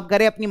एडवाइस पे काम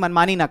करे, अपनी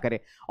मनमानी ना करे।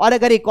 और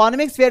अगर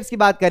इकोनॉमिक स्फीयर्स की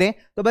बात करें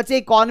तो बच्चे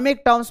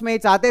इकोनॉमिक टर्म्स में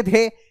चाहते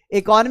थे,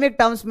 इकोनॉमिक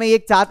टर्म्स में ये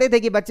चाहते थे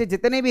कि बच्चे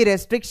जितने भी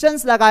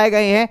रेस्ट्रिक्शंस लगाए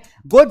गए हैं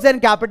गुड्स एंड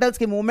कैपिटल्स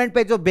की मूवमेंट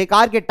पे, जो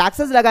बेकार के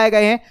टैक्सेस लगाए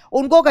गए हैं,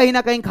 उनको कहीं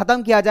ना कहीं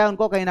खत्म किया जाए,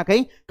 उनको कहीं ना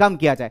कहीं कम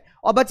किया जाए।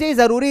 और बच्चे ये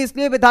जरूरी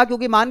इसलिए भी था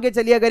क्योंकि मान के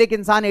चलिए अगर एक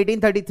इंसान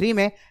 1833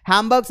 में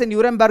हैम्बर्ग से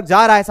न्यूरेमबर्ग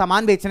जा रहा है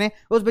सामान बेचने,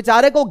 उस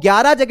बेचारे को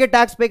 11 जगह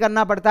टैक्स पे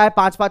करना पड़ता है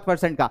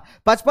 5-5% का।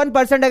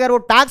 55% अगर वो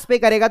टैक्स पे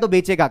करेगा तो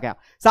बेचेगा क्या?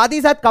 साथ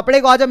ही साथ कपड़े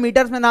को आज हम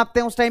मीटर्स में नापते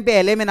हैं, उस टाइम पे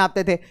एलए में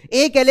नापते थे।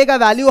 एक एलए का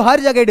वैल्यू हर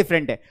जगह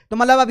डिफरेंट है। तो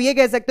मतलब आप ये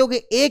कह सकते हो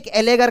कि एक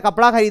एलए अगर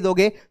कपड़ा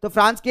खरीदोगे तो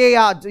फ्रांस के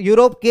या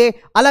यूरोप के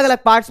अलग अलग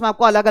पार्ट्स में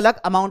आपको अलग अलग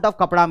अमाउंट ऑफ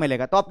कपड़ा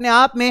मिलेगा। तो अपने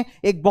आप में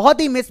एक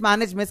बहुत ही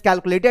मिसमैनेज,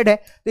 मिसकैलकुलेटेड है।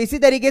 तो इसी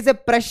तरीके से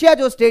प्रशिया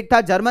जो स्टेट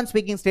था, जर्मन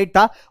स्पीकिंग स्टेट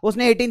था,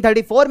 उसने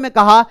 1834 में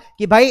कहा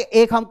कि भाई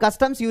एक हम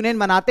कस्टम्स यूनियन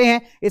बनाते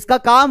हैं, इसका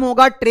काम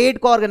होगा ट्रेड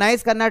को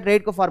ऑर्गेनाइज करना,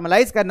 ट्रेड को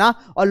फॉर्मलाइज करना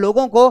और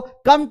लोगों को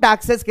कम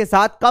टैक्सेस के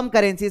साथ, कम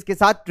करेंसीज के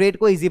साथ ट्रेड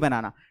को इजी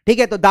बनाना। ठीक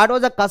है, तो that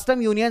was a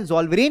custom union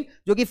ज़ोल्वेरीन,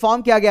 जो कि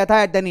फॉर्म किया गया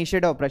था at the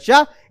initiative of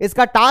Russia.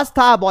 इसका टास्क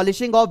था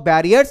abolishing of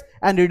barriers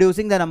and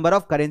reducing the number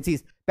of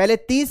currencies. पहले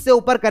 30 से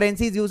ऊपर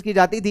करेंसीज यूज की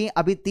जाती थी,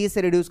 अभी 30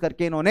 से रिड्यूस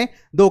करके इन्होंने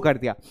 2 कर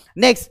दिया।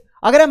 नेक्स्ट,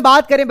 अगर हम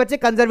बात करें बच्चे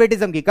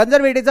कंजर्वेटिज्म की,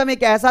 कंजर्वेटिज्म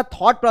एक ऐसा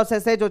थॉट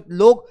प्रोसेस है जो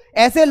लोग,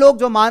 ऐसे लोग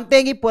जो मानते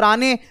हैं कि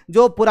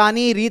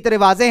पुरानी रीत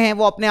रिवाजें हैं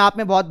वो अपने आप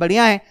में बहुत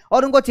बढ़िया हैं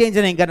और उनको चेंज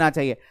नहीं करना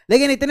चाहिए।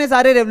 लेकिन इतने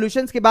सारे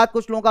रेवोल्यूशंस के बाद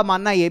कुछ लोगों का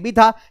मानना यह भी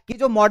था कि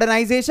जो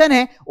मॉडर्नाइजेशन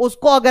है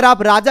उसको अगर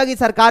आप राजा की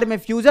सरकार में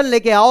फ्यूजन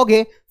लेके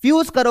आओगे,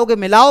 फ्यूज करोगे,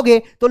 मिलाओगे,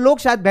 तो लोग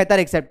शायद बेहतर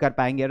एक्सेप्ट कर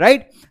पाएंगे।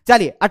 राइट,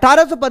 चलिए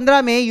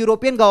 1815 में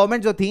यूरोपियन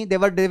गवर्नमेंट जो थी, दे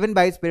वर driven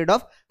by spirit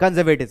of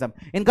conservatism.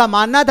 इनका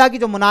मानना था कि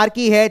जो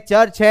मोनार्की है,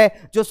 चर्च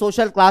है, जो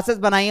सोशल क्लासेस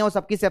बनाई हैं वो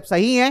सबकी सब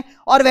सही हैं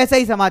और वैसा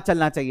ही समाज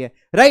चलना चाहिए।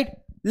 राइट,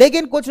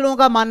 लेकिन कुछ लोगों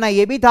का मानना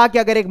यह भी था कि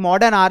अगर एक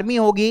मॉडर्न आर्मी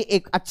होगी,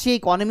 एक अच्छी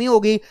इकोनॉमी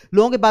होगी,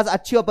 लोगों के पास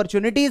अच्छी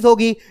अपॉर्चुनिटीज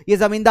होगी, ये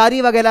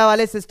जमींदारी वगैरह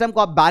वाले सिस्टम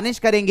को आप बैनिश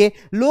करेंगे,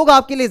 लोग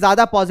आपके लिए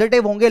ज्यादा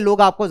पॉजिटिव होंगे,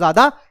 लोग आपको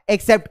ज्यादा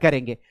एक्सेप्ट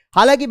करेंगे।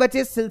 हालांकि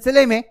बच्चे इस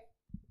सिलसिले में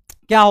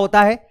क्या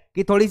होता है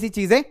कि थोड़ी सी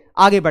चीजें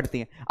आगे बढ़ती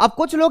हैं। अब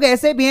कुछ लोग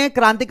ऐसे भी हैं,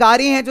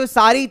 क्रांतिकारी हैं, जो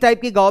सारी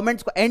टाइप की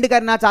गवर्नमेंट्स को एंड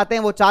करना चाहते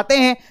हैं। वो चाहते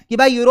हैं कि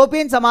भाई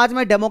यूरोपियन समाज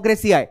में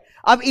डेमोक्रेसी आए।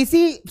 अब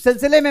इसी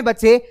सिलसिले में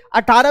बच्चे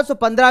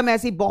 1815 में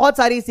ऐसी बहुत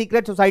सारी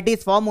सीक्रेट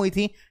सोसाइटीज फॉर्म हुई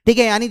थी। ठीक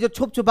है, यानी जो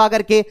छुप छुपा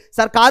करके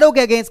सरकारों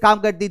के अगेंस्ट काम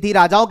करती थी,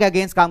 राजाओं के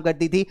अगेंस्ट काम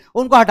करती थी,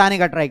 उनको हटाने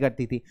का ट्राई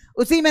करती थी।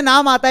 उसी में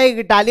नाम आता है एक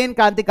इटालियन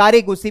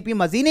क्रांतिकारी गुस्सीपी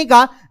मजीनी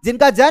का,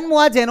 जिनका जन्म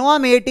हुआ जेनोआ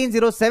में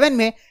 1807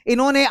 में।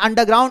 इन्होंने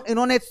अंडरग्राउंड,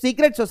 इन्होंने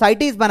सीक्रेट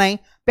सोसाइटीज बनाई।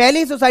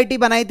 पहली सोसाइटी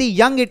बनाई थी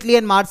यंग इटली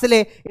एंड मार्सेले,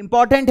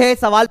 इंपॉर्टेंट है,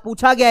 सवाल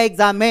पूछा गया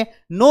एग्जाम में,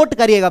 नोट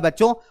करिएगा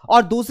बच्चों।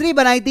 और दूसरी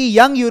बनाई थी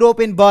यंग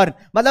यूरोप इन बर्न,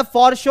 मतलब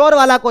फॉर श्योर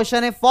वाला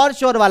क्वेश्चन है, फॉर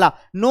श्योर वाला,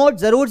 नोट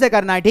जरूर से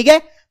करना है। ठीक है,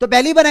 तो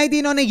पहली बनाई थी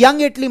इन्होंने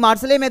यंग इटली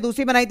मार्सेले में,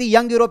 दूसरी बनाई थी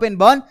यंग यूरोप इन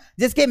बर्न,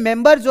 जिसके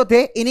मेंबर जो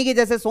थे इन्हीं के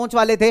जैसे सोच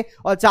वाले थे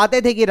और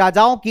चाहते थे कि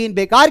राजाओं की, इन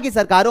बेकार की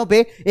सरकारों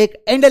पे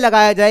एक एंड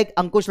लगाया जाए, एक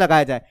अंकुश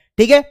लगाया जाए।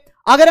 ठीक है,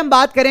 अगर हम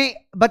बात करें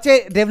बच्चे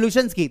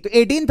रेवोल्यूशंस की, तो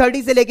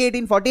 1830 से लेके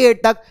 1848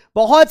 तक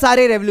बहुत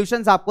सारे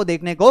रेवोल्यूशंस आपको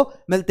देखने को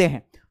मिलते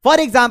हैं। फॉर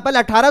एग्जाम्पल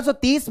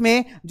 1830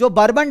 में जो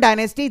बर्बन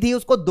डायनेस्टी थी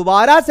उसको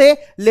दोबारा से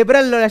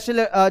लिबरल,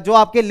 जो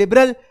आपके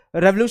लिबरल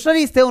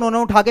रेवोल्यूशनरीज थे, उन्होंने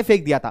उठा के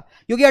फेंक दिया था।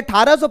 क्योंकि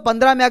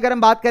 1815 में अगर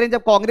हम बात करें,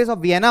 जब कांग्रेस ऑफ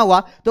वियना हुआ,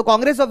 तो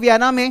कांग्रेस ऑफ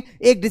वियना में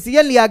एक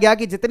डिसीजन लिया गया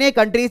कि जितने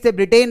कंट्रीज थे,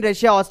 ब्रिटेन,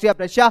 रशिया, ऑस्ट्रिया,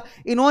 प्रशिया,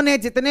 इन्होंने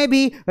जितने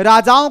भी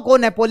राजाओं को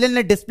नेपोलियन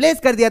ने डिस्प्लेस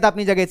कर दिया था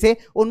अपनी जगह से,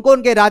 उनको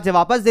उनके राज्य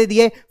वापस दे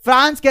दिए।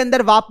 फ्रांस के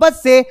अंदर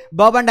वापस से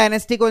बर्बन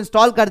डायनेस्टी को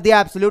इंस्टॉल कर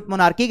दिया एब्सोल्यूट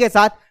मोनार्की के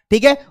साथ।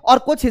 ठीक है, और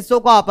कुछ हिस्सों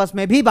को आपस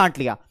में भी बांट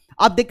लिया।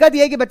 अब दिक्कत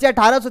यह है कि बच्चे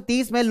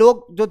 1830 में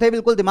लोग जो थे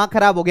बिल्कुल दिमाग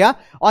खराब हो गया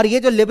और ये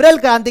जो लिबरल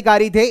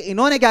क्रांतिकारी थे,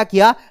 इन्होंने क्या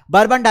किया,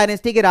 बर्बन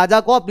डायनेस्टी के राजा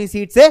को अपनी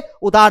सीट से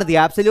उतार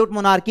दिया, एब्सोल्यूट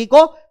मोनार्की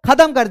को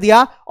खत्म कर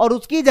दिया और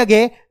उसकी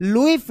जगह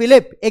लुई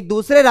फिलिप, एक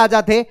दूसरे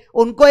राजा थे,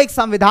 उनको एक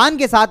संविधान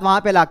के साथ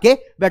वहां पे लाके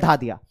बैठा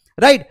दिया।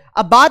 राइट,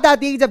 अब बात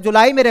आती है कि जब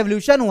जुलाई में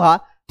रेवोल्यूशन हुआ,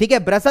 ठीक है,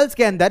 ब्रसल्स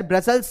के अंदर,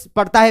 ब्रसल्स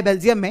पड़ता है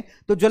बेल्जियम में,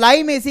 तो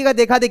जुलाई में इसी का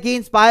देखा देखी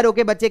इंस्पायर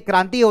होकर बच्चे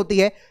क्रांति होती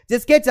है,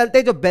 जिसके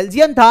चलते जो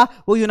बेल्जियम था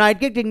वो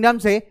यूनाइटेड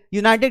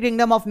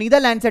किंगडम ऑफ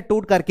नीदरलैंड से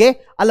टूट करके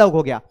अलग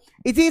हो गया।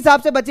 इसी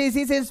हिसाब से बच्चे,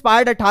 इसी से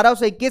इंस्पायर्ड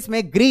 1821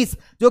 में ग्रीस,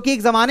 जो कि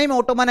एक जमाने में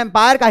ओटोमन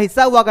एम्पायर का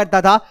हिस्सा हुआ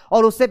करता था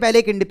और उससे पहले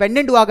एक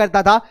इंडिपेंडेंट हुआ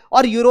करता था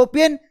और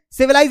यूरोपियन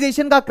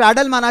सिविलाइजेशन का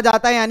क्रैडल माना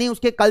जाता है, यानी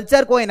उसके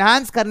कल्चर को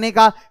एनहांस करने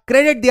का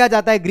क्रेडिट दिया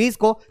जाता है ग्रीस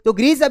को। तो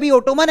ग्रीस अभी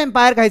ओटोमन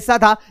एम्पायर का हिस्सा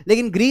था,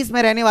 लेकिन ग्रीस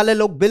में रहने वाले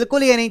लोग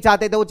बिल्कुल ये नहीं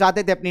चाहते थे, वो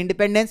चाहते थे अपनी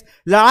इंडिपेंडेंस।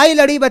 लड़ाई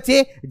लड़ी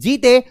बच्चे,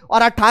 जीते,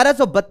 और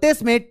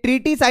 1832 में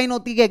ट्रीटी साइन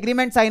होती है,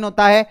 एग्रीमेंट साइन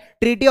होता है,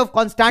 ट्रीटी ऑफ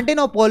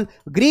कॉन्स्टेंटिनोपल,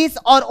 ग्रीस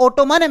और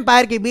ओटोमन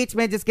एम्पायर के बीच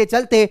में, जिसके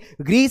चलते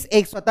ग्रीस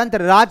एक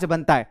स्वतंत्र राज्य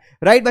बनता है।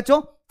 राइट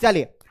बच्चों,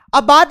 चलिए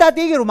अब बात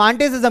आती है कि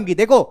रोमांटिसिज्म की।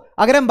 देखो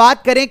अगर हम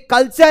बात करें,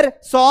 कल्चर,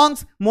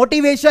 सॉन्ग्स,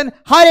 मोटिवेशन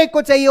हर एक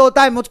को चाहिए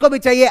होता है, मुझको भी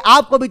चाहिए,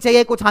 आपको भी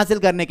चाहिए कुछ हासिल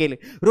करने के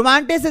लिए।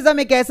 रोमांटिसिज्म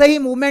एक ऐसा ही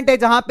मूवमेंट है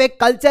जहां पे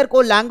कल्चर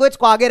को, लैंग्वेज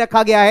को आगे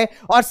रखा गया है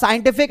और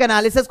साइंटिफिक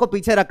एनालिसिस को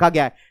पीछे रखा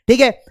गया है। ठीक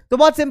है, तो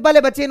बहुत सिंपल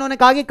है बच्चे, इन्होंने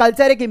कहा कि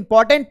कल्चर एक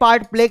इंपॉर्टेंट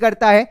पार्ट प्ले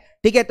करता है।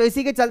 ठीक है, तो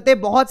इसी के चलते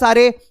बहुत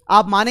सारे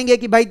आप मानेंगे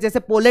कि भाई जैसे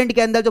पोलैंड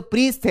के अंदर जो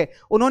प्रीस्ट थे,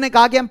 उन्होंने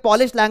कहा कि हम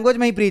पॉलिश लैंग्वेज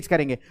में ही प्रीच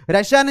करेंगे।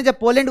 रशिया ने जब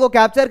पोलैंड को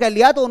कैप्चर कर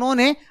लिया तो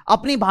उन्होंने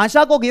अपनी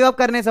भाषा को गिव अप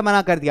करने से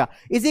मना कर दिया।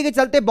 इसी के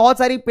चलते बहुत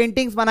सारी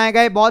पेंटिंग्स बनाए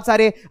गए, बहुत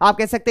सारे आप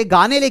कह सकते हैं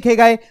गाने लिखे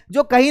गए,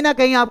 जो कहीं ना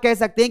कहीं आप कह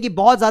सकते हैं कि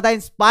बहुत ज्यादा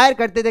इंस्पायर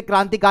करते थे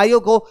क्रांतिकारियों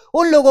को,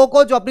 उन लोगों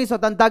को जो अपनी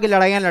स्वतंत्रता की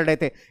लड़ाइयां लड़ रहे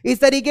थे।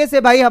 इस तरीके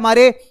से भाई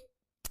हमारे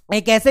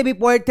एक ऐसे भी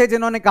पोएट थे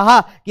जिन्होंने कहा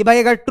कि भाई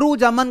अगर ट्रू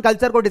जर्मन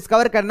कल्चर को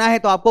डिस्कवर करना है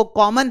तो आपको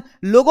कॉमन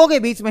लोगों के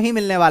बीच में ही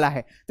मिलने वाला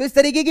है। तो इस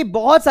तरीके की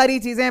बहुत सारी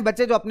चीजें हैं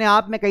बच्चे, जो अपने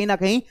आप में कहीं ना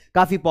कहीं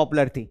काफी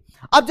पॉपुलर थी।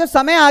 अब जो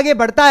समय आगे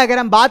बढ़ता है, अगर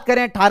हम बात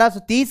करें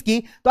 1830 की,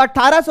 तो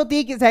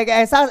 1830 एक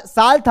ऐसा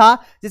साल था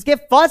जिसके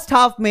फर्स्ट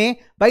हाफ में,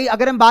 भाई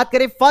अगर हम बात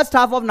करें first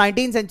half of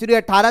 19th century,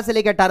 18 से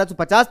लेकर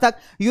 1850 तक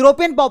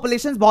यूरोपियन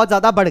पॉपुलेशन बहुत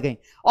ज्यादा बढ़ गई।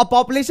 और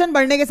पॉपुलेशन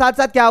बढ़ने के साथ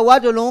साथ क्या हुआ,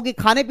 जो लोगों की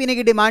खाने पीने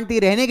की डिमांड थी,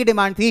 रहने की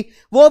डिमांड थी,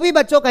 वो भी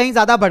बच्चों कहीं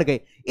ज्यादा बढ़ गई।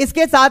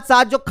 इसके साथ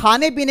साथ जो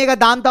खाने पीने का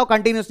दाम था वो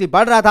कंटिन्यूसली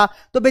बढ़ रहा था।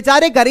 तो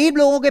बेचारे गरीब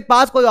लोगों के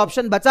पास कोई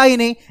ऑप्शन बचा ही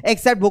नहीं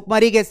एक्सेप्ट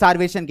भुखमरी के,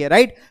 स्टारवेशन के।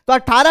 राइट, तो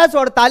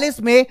 1848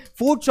 में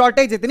फूड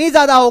शॉर्टेज इतनी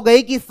ज्यादा हो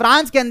गई कि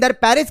फ्रांस के अंदर,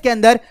 पेरिस के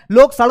अंदर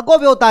लोग सड़कों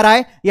पे उतर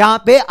आए यहां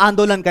पे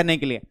आंदोलन करने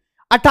के लिए।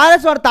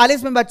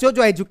 1848 में बच्चों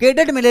जो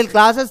एजुकेटेड मिडिल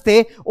क्लासेस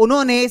थे,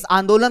 उन्होंने इस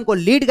आंदोलन को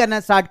लीड करना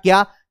स्टार्ट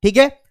किया। ठीक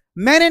है,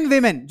 मेन एंड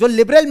वीमेन जो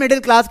लिबरल मिडिल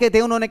क्लास के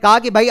थे, उन्होंने कहा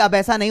कि भाई अब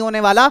ऐसा नहीं होने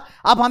वाला,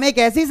 अब हमें एक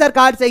ऐसी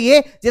सरकार चाहिए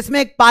जिसमें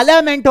एक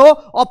पार्लियामेंट हो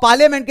और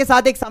पार्लियामेंट के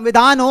साथ एक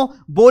संविधान हो,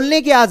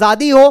 बोलने की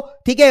आजादी हो,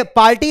 ठीक है,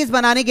 पार्टीज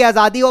बनाने की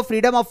आजादी हो,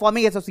 फ्रीडम ऑफ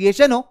फॉर्मिंग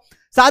एसोसिएशन हो।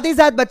 साथ ही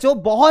साथ बच्चों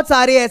बहुत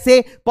सारे ऐसे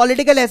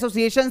पॉलिटिकल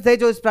एसोसिएशन थे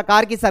जो इस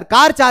प्रकार की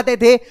सरकार चाहते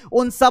थे।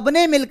 उन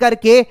सबने मिलकर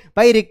के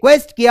भाई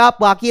रिक्वेस्ट किया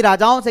बाकी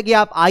राजाओं से कि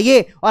आप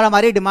आइए और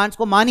हमारी डिमांड्स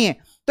को मानिए।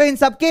 तो इन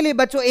सबके लिए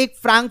बच्चों एक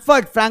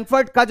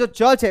फ्रैंकफर्ट का जो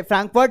चर्च है,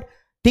 फ्रैंकफर्ट,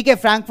 ठीक है,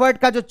 फ्रैंकफर्ट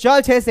का जो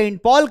चर्च है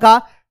सेंट पॉल का,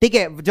 ठीक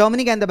है,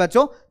 जर्मनी के अंदर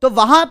बच्चों, तो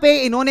वहां पे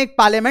इन्होंने एक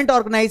पार्लियामेंट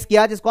ऑर्गेनाइज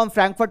किया जिसको हम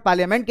फ्रैंकफर्ट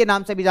पार्लियामेंट के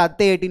नाम से भी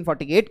जानते हैं,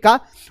 1848 का।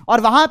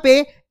 और वहां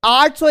पे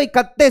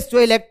 831 जो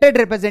इलेक्टेड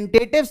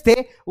रिप्रेजेंटेटिव्स थे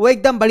वो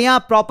एकदम बढ़िया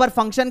प्रॉपर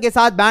फंक्शन के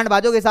साथ, बैंड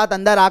बाजों के साथ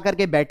अंदर आकर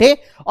के बैठे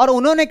और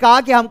उन्होंने कहा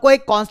कि हमको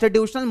एक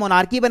कॉन्स्टिट्यूशनल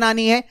मोनार्की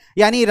बनानी है,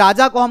 यानी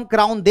राजा को हम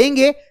क्राउन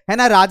देंगे, है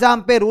ना, राजा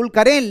हम पे रूल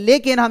करें,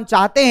 लेकिन हम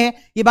चाहते हैं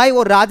कि भाई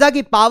वो राजा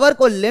की पावर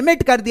को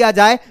लिमिट कर दिया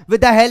जाए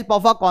with the help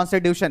of a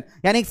constitution,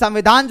 यानी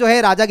संविधान जो है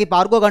राजा की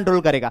पावर को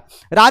कंट्रोल करेगा।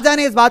 राजा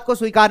ने इस बात को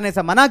स्वीकारने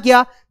से मना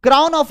किया।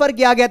 क्राउन ऑफर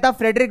किया गया था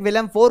फ्रेडरिक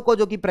विलियम IV को,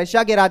 जो कि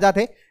प्रशिया के राजा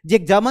थे, जो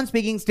एक जर्मन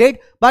स्पीकिंग स्टेट,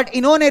 बट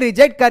इन्होंने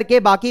रिजेक्ट करके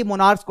बाकी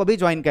मोनार्क्स को भी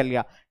ज्वाइन कर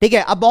लिया। ठीक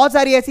है, अब बहुत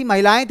सारी ऐसी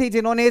महिलाएं थी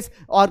जिन्होंने इस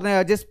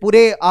और जिस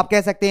पूरे आप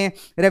कह सकते हैं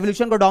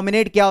रेवोल्यूशन को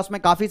डोमिनेट किया, उसमें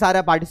काफी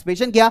सारा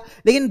पार्टिसिपेशन किया।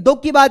 लेकिन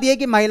दुख की बात यह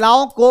कि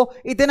महिलाओं को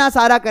इतना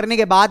सारा करने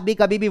के बाद भी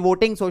कभी भी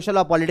वोटिंग, सोशल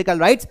और पॉलिटिकल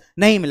राइट्स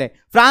नहीं मिले।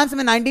 फ्रांस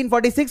में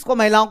 1946 को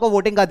महिलाओं को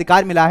वोटिंग का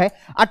अधिकार मिला है।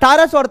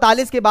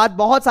 1848 के बाद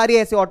बहुत सारी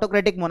ऐसी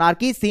ऑटोक्रेटिक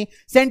मोनार्कीज थी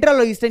सेंट्रल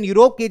और ईस्टर्न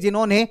यूरोप की,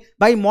 जिन्होंने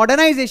भाई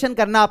मॉडर्नाइजेशन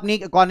करना अपनी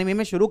इकोनॉमी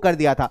में शुरू कर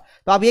दिया था।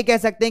 तो आप ये कह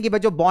सकते हैं कि भाई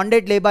जो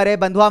बॉन्डेड लेबर है,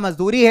 बंधुआ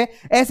मजदूरी है,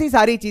 ऐसी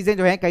सारी चीजें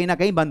जो है कहीं ना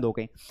कहीं बंद हो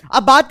गई।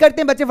 अब बात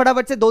करते हैं बच्चे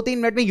फटाफट से 2-3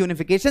 मिनट में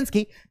यूनिफिकेशंस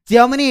की,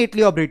 जर्मनी,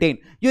 इटली और ब्रिटेन।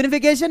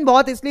 यूनिफिकेशन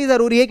बहुत इसलिए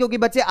जरूरी है क्योंकि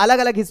बच्चे अलग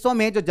अलग हिस्सों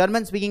में, जो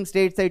जर्मन स्पीकिंग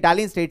स्टेट से,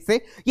 इटालियन स्टेट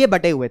से, ये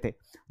बटे हुए थे।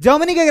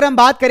 जर्मनी की अगर हम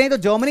बात करें तो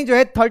जर्मनी जो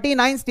है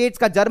 39 स्टेट्स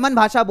का, जर्मन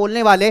भाषा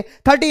बोलने वाले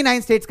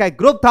 39 स्टेट्स का एक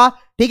ग्रुप था।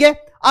 ठीक है,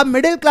 अब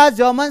मिडिल क्लास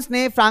जर्मन्स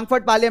ने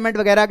फ्रैंकफर्ट पार्लियामेंट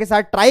वगैरह के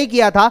साथ ट्राई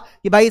किया था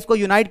कि भाई इसको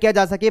यूनाइट किया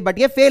जा सके, बट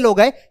ये फेल हो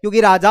गए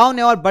क्योंकि राजाओं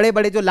ने और बड़े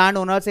बड़े जो लैंड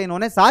ओनर्स हैं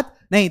इन्होंने साथ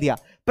नहीं दिया।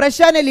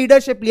 प्रशिया ने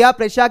लीडरशिप लिया।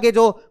 प्रशिया के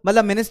जो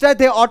मतलब मिनिस्टर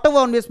थे ऑटो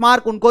वॉन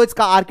बिस्मार्क, उनको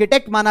इसका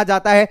आर्किटेक्ट माना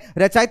जाता है,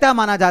 रचयिता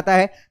माना जाता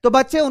है। तो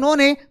बच्चे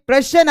उन्होंने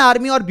प्रशियन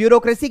आर्मी और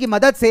ब्यूरोक्रेसी की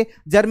मदद से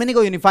जर्मनी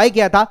को यूनिफाई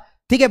किया था।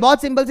 ठीक है,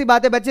 बहुत सिंपल सी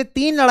बात है बच्चे,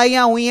 3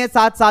 लड़ाइयां हुई हैं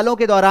 7 सालों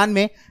के दौरान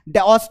में,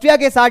 ऑस्ट्रिया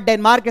के साथ,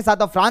 डेनमार्क के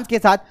साथ और फ्रांस के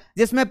साथ,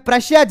 जिसमें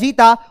प्रशिया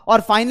जीता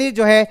और फाइनली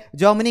जो है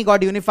जर्मनी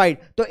गॉट यूनिफाइड।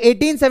 तो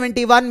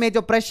 1871 में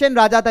जो प्रशियन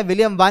राजा था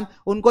विलियम I,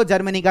 उनको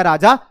जर्मनी का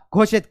राजा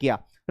घोषित किया।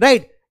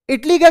 राइट,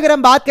 इटली की अगर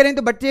हम बात करें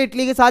तो बच्चे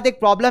इटली के साथ एक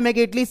प्रॉब्लम है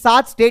कि इटली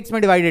 7 स्टेट्स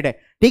में डिवाइडेड है।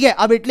 ठीक है,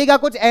 अब इटली का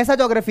कुछ ऐसा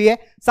ज्योग्राफी है,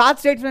 7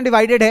 स्टेट्स में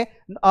डिवाइडेड है।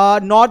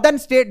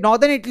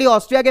 नॉर्दर्न इटली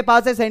ऑस्ट्रिया के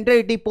पास है, सेंट्रल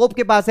इटली पोप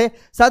के पास है,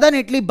 सदर्न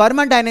इटली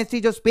बर्मन डायनेस्टी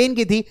जो स्पेन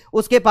की थी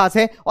उसके पास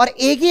है, और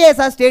एक ही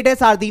ऐसा स्टेट है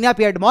सार्दिनिया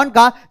पिएडमोंट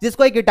का,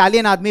 जिसको एक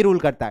इटालियन आदमी रूल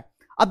करता है।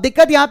 अब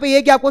दिक्कत यहां पे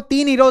ये कि आपको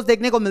 3 हीरोज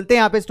देखने को मिलते हैं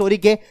यहां पे स्टोरी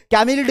के,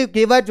 कैमिलो डी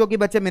केवर जो कि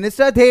बच्चे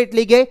मिनिस्टर थे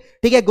इटली के,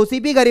 ठीक है,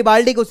 गुसिपी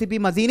गरिबाल्डी, गुसिपी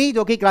मजीनी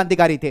जो कि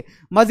क्रांतिकारी थे।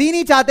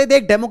 मजीनी चाहते थे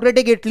एक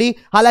डेमोक्रेटिक इटली,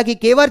 हालांकि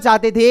केवर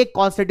चाहते थे एक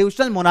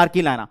कॉन्स्टिट्यूशनल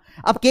मोनार्की लाना।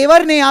 अब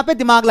केवर ने यहां पे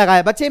दिमाग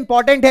लगाया, बच्चे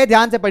इंपॉर्टेंट है,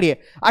 ध्यान से पढ़िए।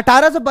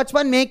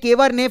 1855 में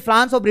केवर ने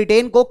फ्रांस और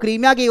ब्रिटेन को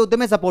क्रीमिया के युद्ध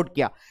में सपोर्ट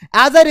किया।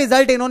 एज अ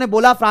रिजल्ट इन्होंने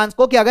बोला फ्रांस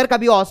को कि अगर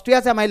कभी ऑस्ट्रिया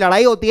से हमारी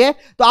लड़ाई होती है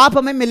तो आप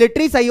हमें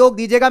मिलिट्री सहयोग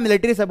दीजिएगा,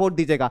 मिलिट्री सपोर्ट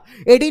दीजिएगा।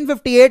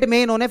 1858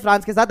 में इन्होंने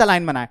फ्रांस के साथ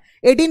अलाइन बनाया।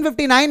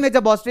 1859 में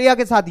जब ऑस्ट्रिया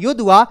के साथ युद्ध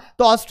हुआ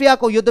तो ऑस्ट्रिया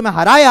को युद्ध में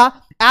हराया।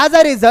 एज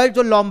अ रिजल्ट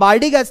जो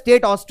लोम्बार्डी का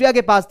स्टेट ऑस्ट्रिया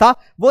के पास था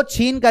वो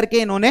छीन करके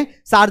इन्होंने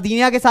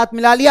सार्दिनिया के साथ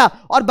मिला लिया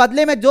और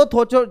बदले में जो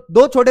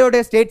दो छोटे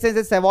छोटे स्टेट्स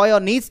हैं सेवॉय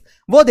और नीस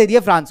वो दे दिए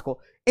फ्रांस को।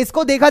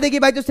 इसको देखा देखी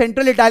भाई जो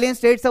सेंट्रल इटालियन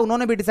स्टेट्स है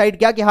उन्होंने भी डिसाइड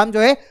किया कि हम जो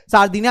है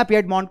सार्दिनिया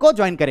पिएडमोंट को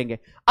ज्वाइन करेंगे।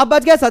 अब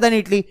बच गया सदर्न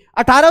इटली।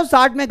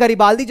 1860 में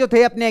गरिबाल्दी जो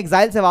थे अपने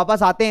एग्जाइल से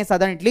वापस आते हैं,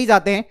 सदर्न इटली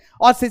जाते हैं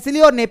और सिसिली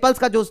और नेपल्स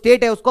का जो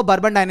स्टेट है उसको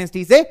बर्बन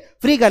डायनेस्टी से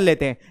फ्री कर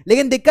लेते हैं।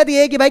 लेकिन दिक्कत यह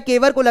है कि भाई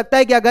केवर को लगता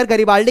है कि अगर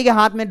गरिबाल्दी के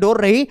हाथ में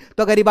डोर रही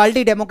तो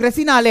गरिबाल्दी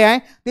डेमोक्रेसी ना ले आए,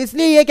 तो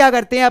इसलिए ये क्या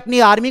करते हैं अपनी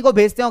आर्मी को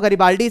भेजते हैं और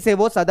गरिबाल्दी से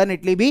वो सदर्न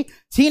इटली भी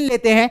छीन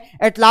लेते हैं।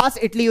 एट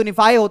लास्ट इटली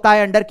यूनिफाई होता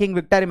है under King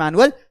Victor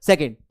Emmanuel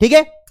second. ठीक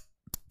है,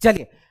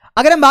 चलिए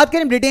अगर हम बात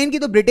करें ब्रिटेन की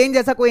तो ब्रिटेन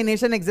जैसा कोई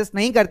नेशन एग्जिस्ट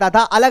नहीं करता था,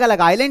 अलग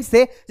अलग आइलैंड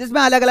से जिसमें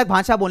अलग अलग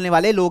भाषा बोलने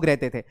वाले लोग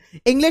रहते थे।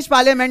 इंग्लिश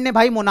पार्लियामेंट ने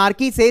भाई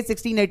मोनार्की से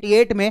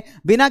 1688 में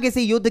बिना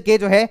किसी युद्ध के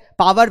जो है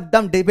पावर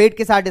दम डिबेट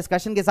के साथ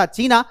डिस्कशन के साथ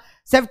छीना।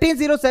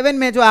 1707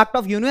 में जो एक्ट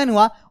ऑफ यूनियन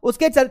हुआ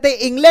उसके चलते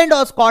इंग्लैंड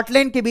और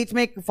स्कॉटलैंड के बीच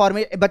में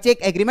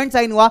एक एग्रीमेंट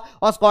साइन हुआ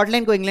और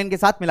स्कॉटलैंड को इंग्लैंड के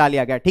साथ मिला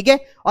लिया गया। ठीक है,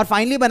 और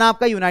फाइनली बना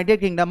आपका United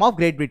Kingdom of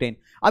Great Britain.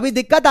 अभी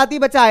दिक्कत आती है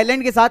बच्चा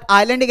आयरलैंड के साथ।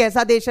 आयरलैंड एक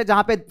ऐसा देश है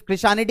जहां पे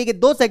क्रिश्चियनिटी के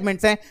 2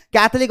 सेगमेंट्स हैं,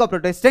 कैथोलिक और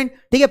प्रोटेस्टेंट।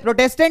 ठीक है,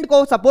 प्रोटेस्टेंट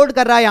को सपोर्ट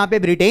कर रहा है यहां पे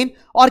ब्रिटेन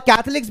और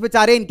कैथोलिक्स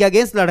बेचारे इनके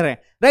अगेंस्ट लड़ रहे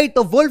हैं। राइट,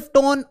 तो वुल्फ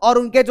टोन और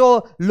उनके जो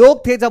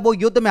लोग थे जब वो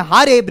युद्ध में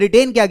हारे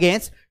ब्रिटेन के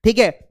अगेंस्ट, ठीक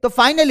है, तो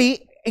फाइनली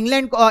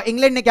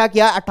इंग्लैंड ने क्या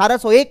किया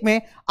 1801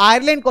 में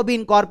आयरलैंड को भी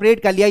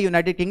इनकॉर्पोरेट कर लिया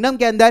यूनाइटेड किंगडम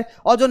के अंदर।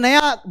 और जो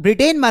नया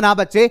ब्रिटेन बना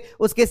बच्चे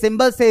उसके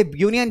सिंबल से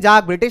Union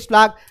Jack, British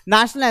flag,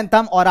 national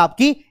anthem और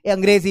आपकी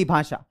अंग्रेजी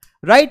भाषा।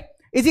 राइट,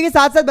 इसी के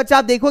साथ साथ बच्चा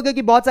आप देखोगे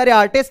कि बहुत सारे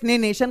आर्टिस्ट ने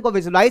नेशन को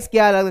विजुलाइज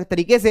किया अलग अलग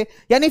तरीके से,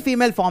 यानी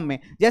फीमेल फॉर्म में।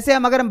 जैसे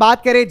अगर हम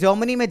बात करें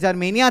जर्मनी में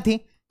जर्मेनिया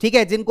थी, ठीक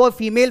है, जिनको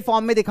फीमेल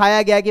फॉर्म में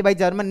दिखाया गया कि भाई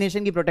जर्मन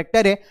नेशन की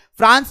प्रोटेक्टर है।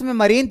 फ्रांस में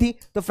मरीन थी,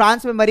 तो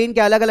फ्रांस में मरीन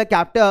के अलग अलग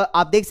कैप्टर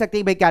आप देख सकते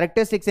हैं भाई,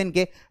 कैरेक्टरिस्टिक्स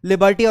इनके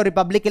लिबर्टी और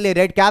रिपब्लिक के लिए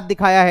रेड कैप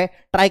दिखाया है,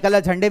 ट्राई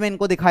कलर झंडे में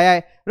इनको दिखाया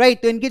है।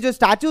 राइट, तो इनकी जो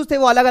स्टैचूज थे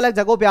वो अलग अलग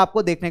जगहों पे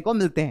आपको देखने को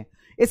मिलते हैं।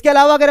 इसके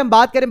अलावा अगर हम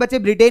बात करें बच्चे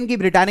ब्रिटेन की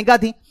ब्रिटानिका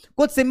थी।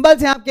 कुछ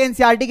सिंबल्स हैं आपके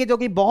एनसीईआरटी के जो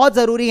कि बहुत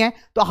जरूरी हैं,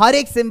 तो हर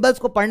एक सिंबल्स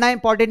को पढ़ना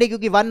इंपॉर्टेंट है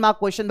क्योंकि 1 मार्क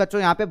क्वेश्चन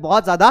बच्चों यहां पे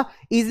बहुत ज्यादा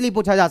इजीली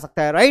पूछा जा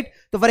सकता है। राइट,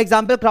 तो for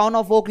example crown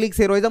of oak leaves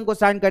heroism को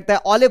स्टैंड करता है,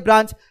 ऑलिव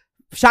ब्रांच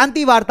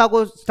शांति वार्ता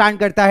को स्टैंड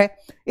करता है।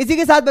 इसी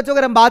के साथ बच्चों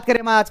अगर हम बात करें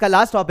हमारा आज का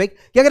लास्ट टॉपिक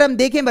कि अगर हम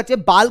देखें बच्चे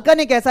बाल्कन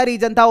एक ऐसा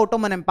रीजन था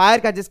ओटोमन एम्पायर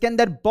का जिसके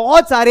अंदर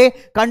बहुत सारे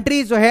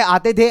कंट्रीज जो है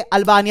आते थे,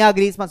 Albania,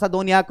 Greece,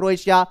 Macedonia,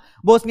 Croatia,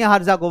 Bosnia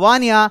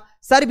Herzegovina,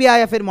 Serbia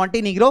या फिर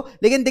मॉन्टेनिग्रो।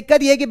 लेकिन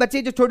दिक्कत यह कि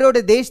बच्चे जो छोटे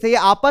छोटे देश थे ये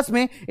आपस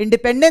में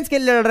इंडिपेंडेंस के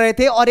लिए लड़ रहे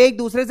थे और एक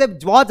दूसरे से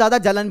बहुत ज्यादा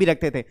जलन भी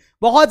रखते थे,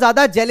 बहुत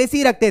ज्यादा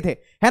जेलेसी रखते थे,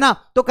 है ना।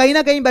 तो कहीं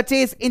ना कहीं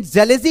बच्चे इस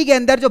जेलेसी के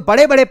अंदर जो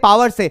बड़े बड़े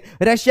पावर्स थे,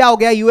 रशिया हो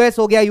गया, यूएस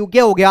हो गया, यूके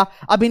हो गया,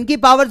 अब इनकी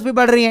पावर्स भी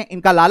बढ़ रही हैं,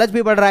 इनका लालच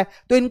भी बढ़ रहा है।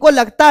 तो इनको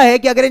लगता है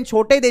कि अगर इन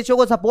छोटे देशों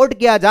को सपोर्ट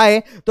किया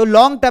जाए तो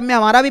लॉन्ग टर्म में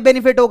हमारा भी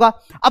बेनिफिट होगा।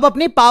 अब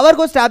अपनी पावर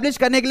को स्टैब्लिश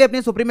करने के लिए,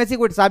 अपनी सुप्रीमेसी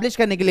को स्टैब्लिश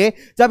करने के लिए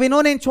जब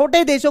इन्होंने इन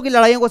छोटे देशों की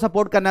लड़ाइयों को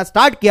सपोर्ट करना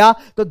स्टार्ट किया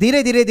तो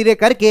धीरे धीरे धीरे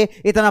करके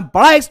इतना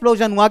बड़ा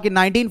एक्सप्लोजन हुआ कि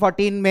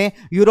 1914 में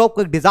यूरोप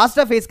को एक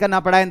डिजास्टर फेस करना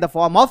पड़ा in the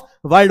form of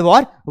world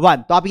war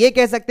 1। तो आप ये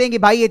कह सकते हैं कि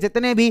भाई ये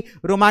जितने भी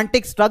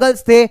रोमांटिक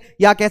स्ट्रगल्स थे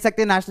या कह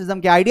सकते हैं नेशनलिज्म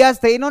के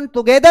आइडियाज थे, इन्होंने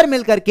टुगेदर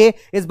मिलकर के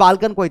इस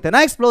बाल्कन को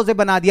इतना एक्सप्लोसिव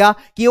बना दिया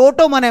कि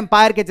ओटोमन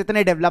एम्पायर के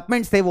जितने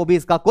डेवलपमेंट्स थे वो भी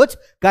इसका कुछ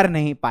कर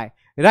नहीं पाए।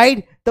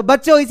 राइट, तो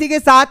बच्चों इसी के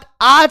साथ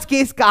आज की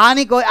इस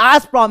कहानी को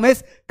एज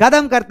प्रॉमिस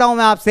खत्म करता हूं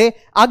मैं आपसे।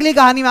 अगली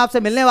कहानी में आपसे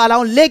मिलने वाला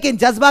हूं, लेकिन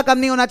जज्बा कम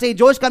नहीं होना चाहिए,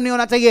 जोश कम नहीं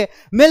होना चाहिए।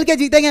 मिलके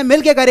जीतेंगे,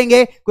 मिलके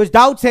करेंगे। कुछ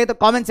डाउट्स है तो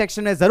कमेंट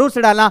सेक्शन में जरूर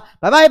से डालना।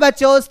 बाय बाय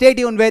बच्चों, stay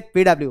tuned with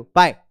PW,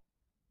 bye.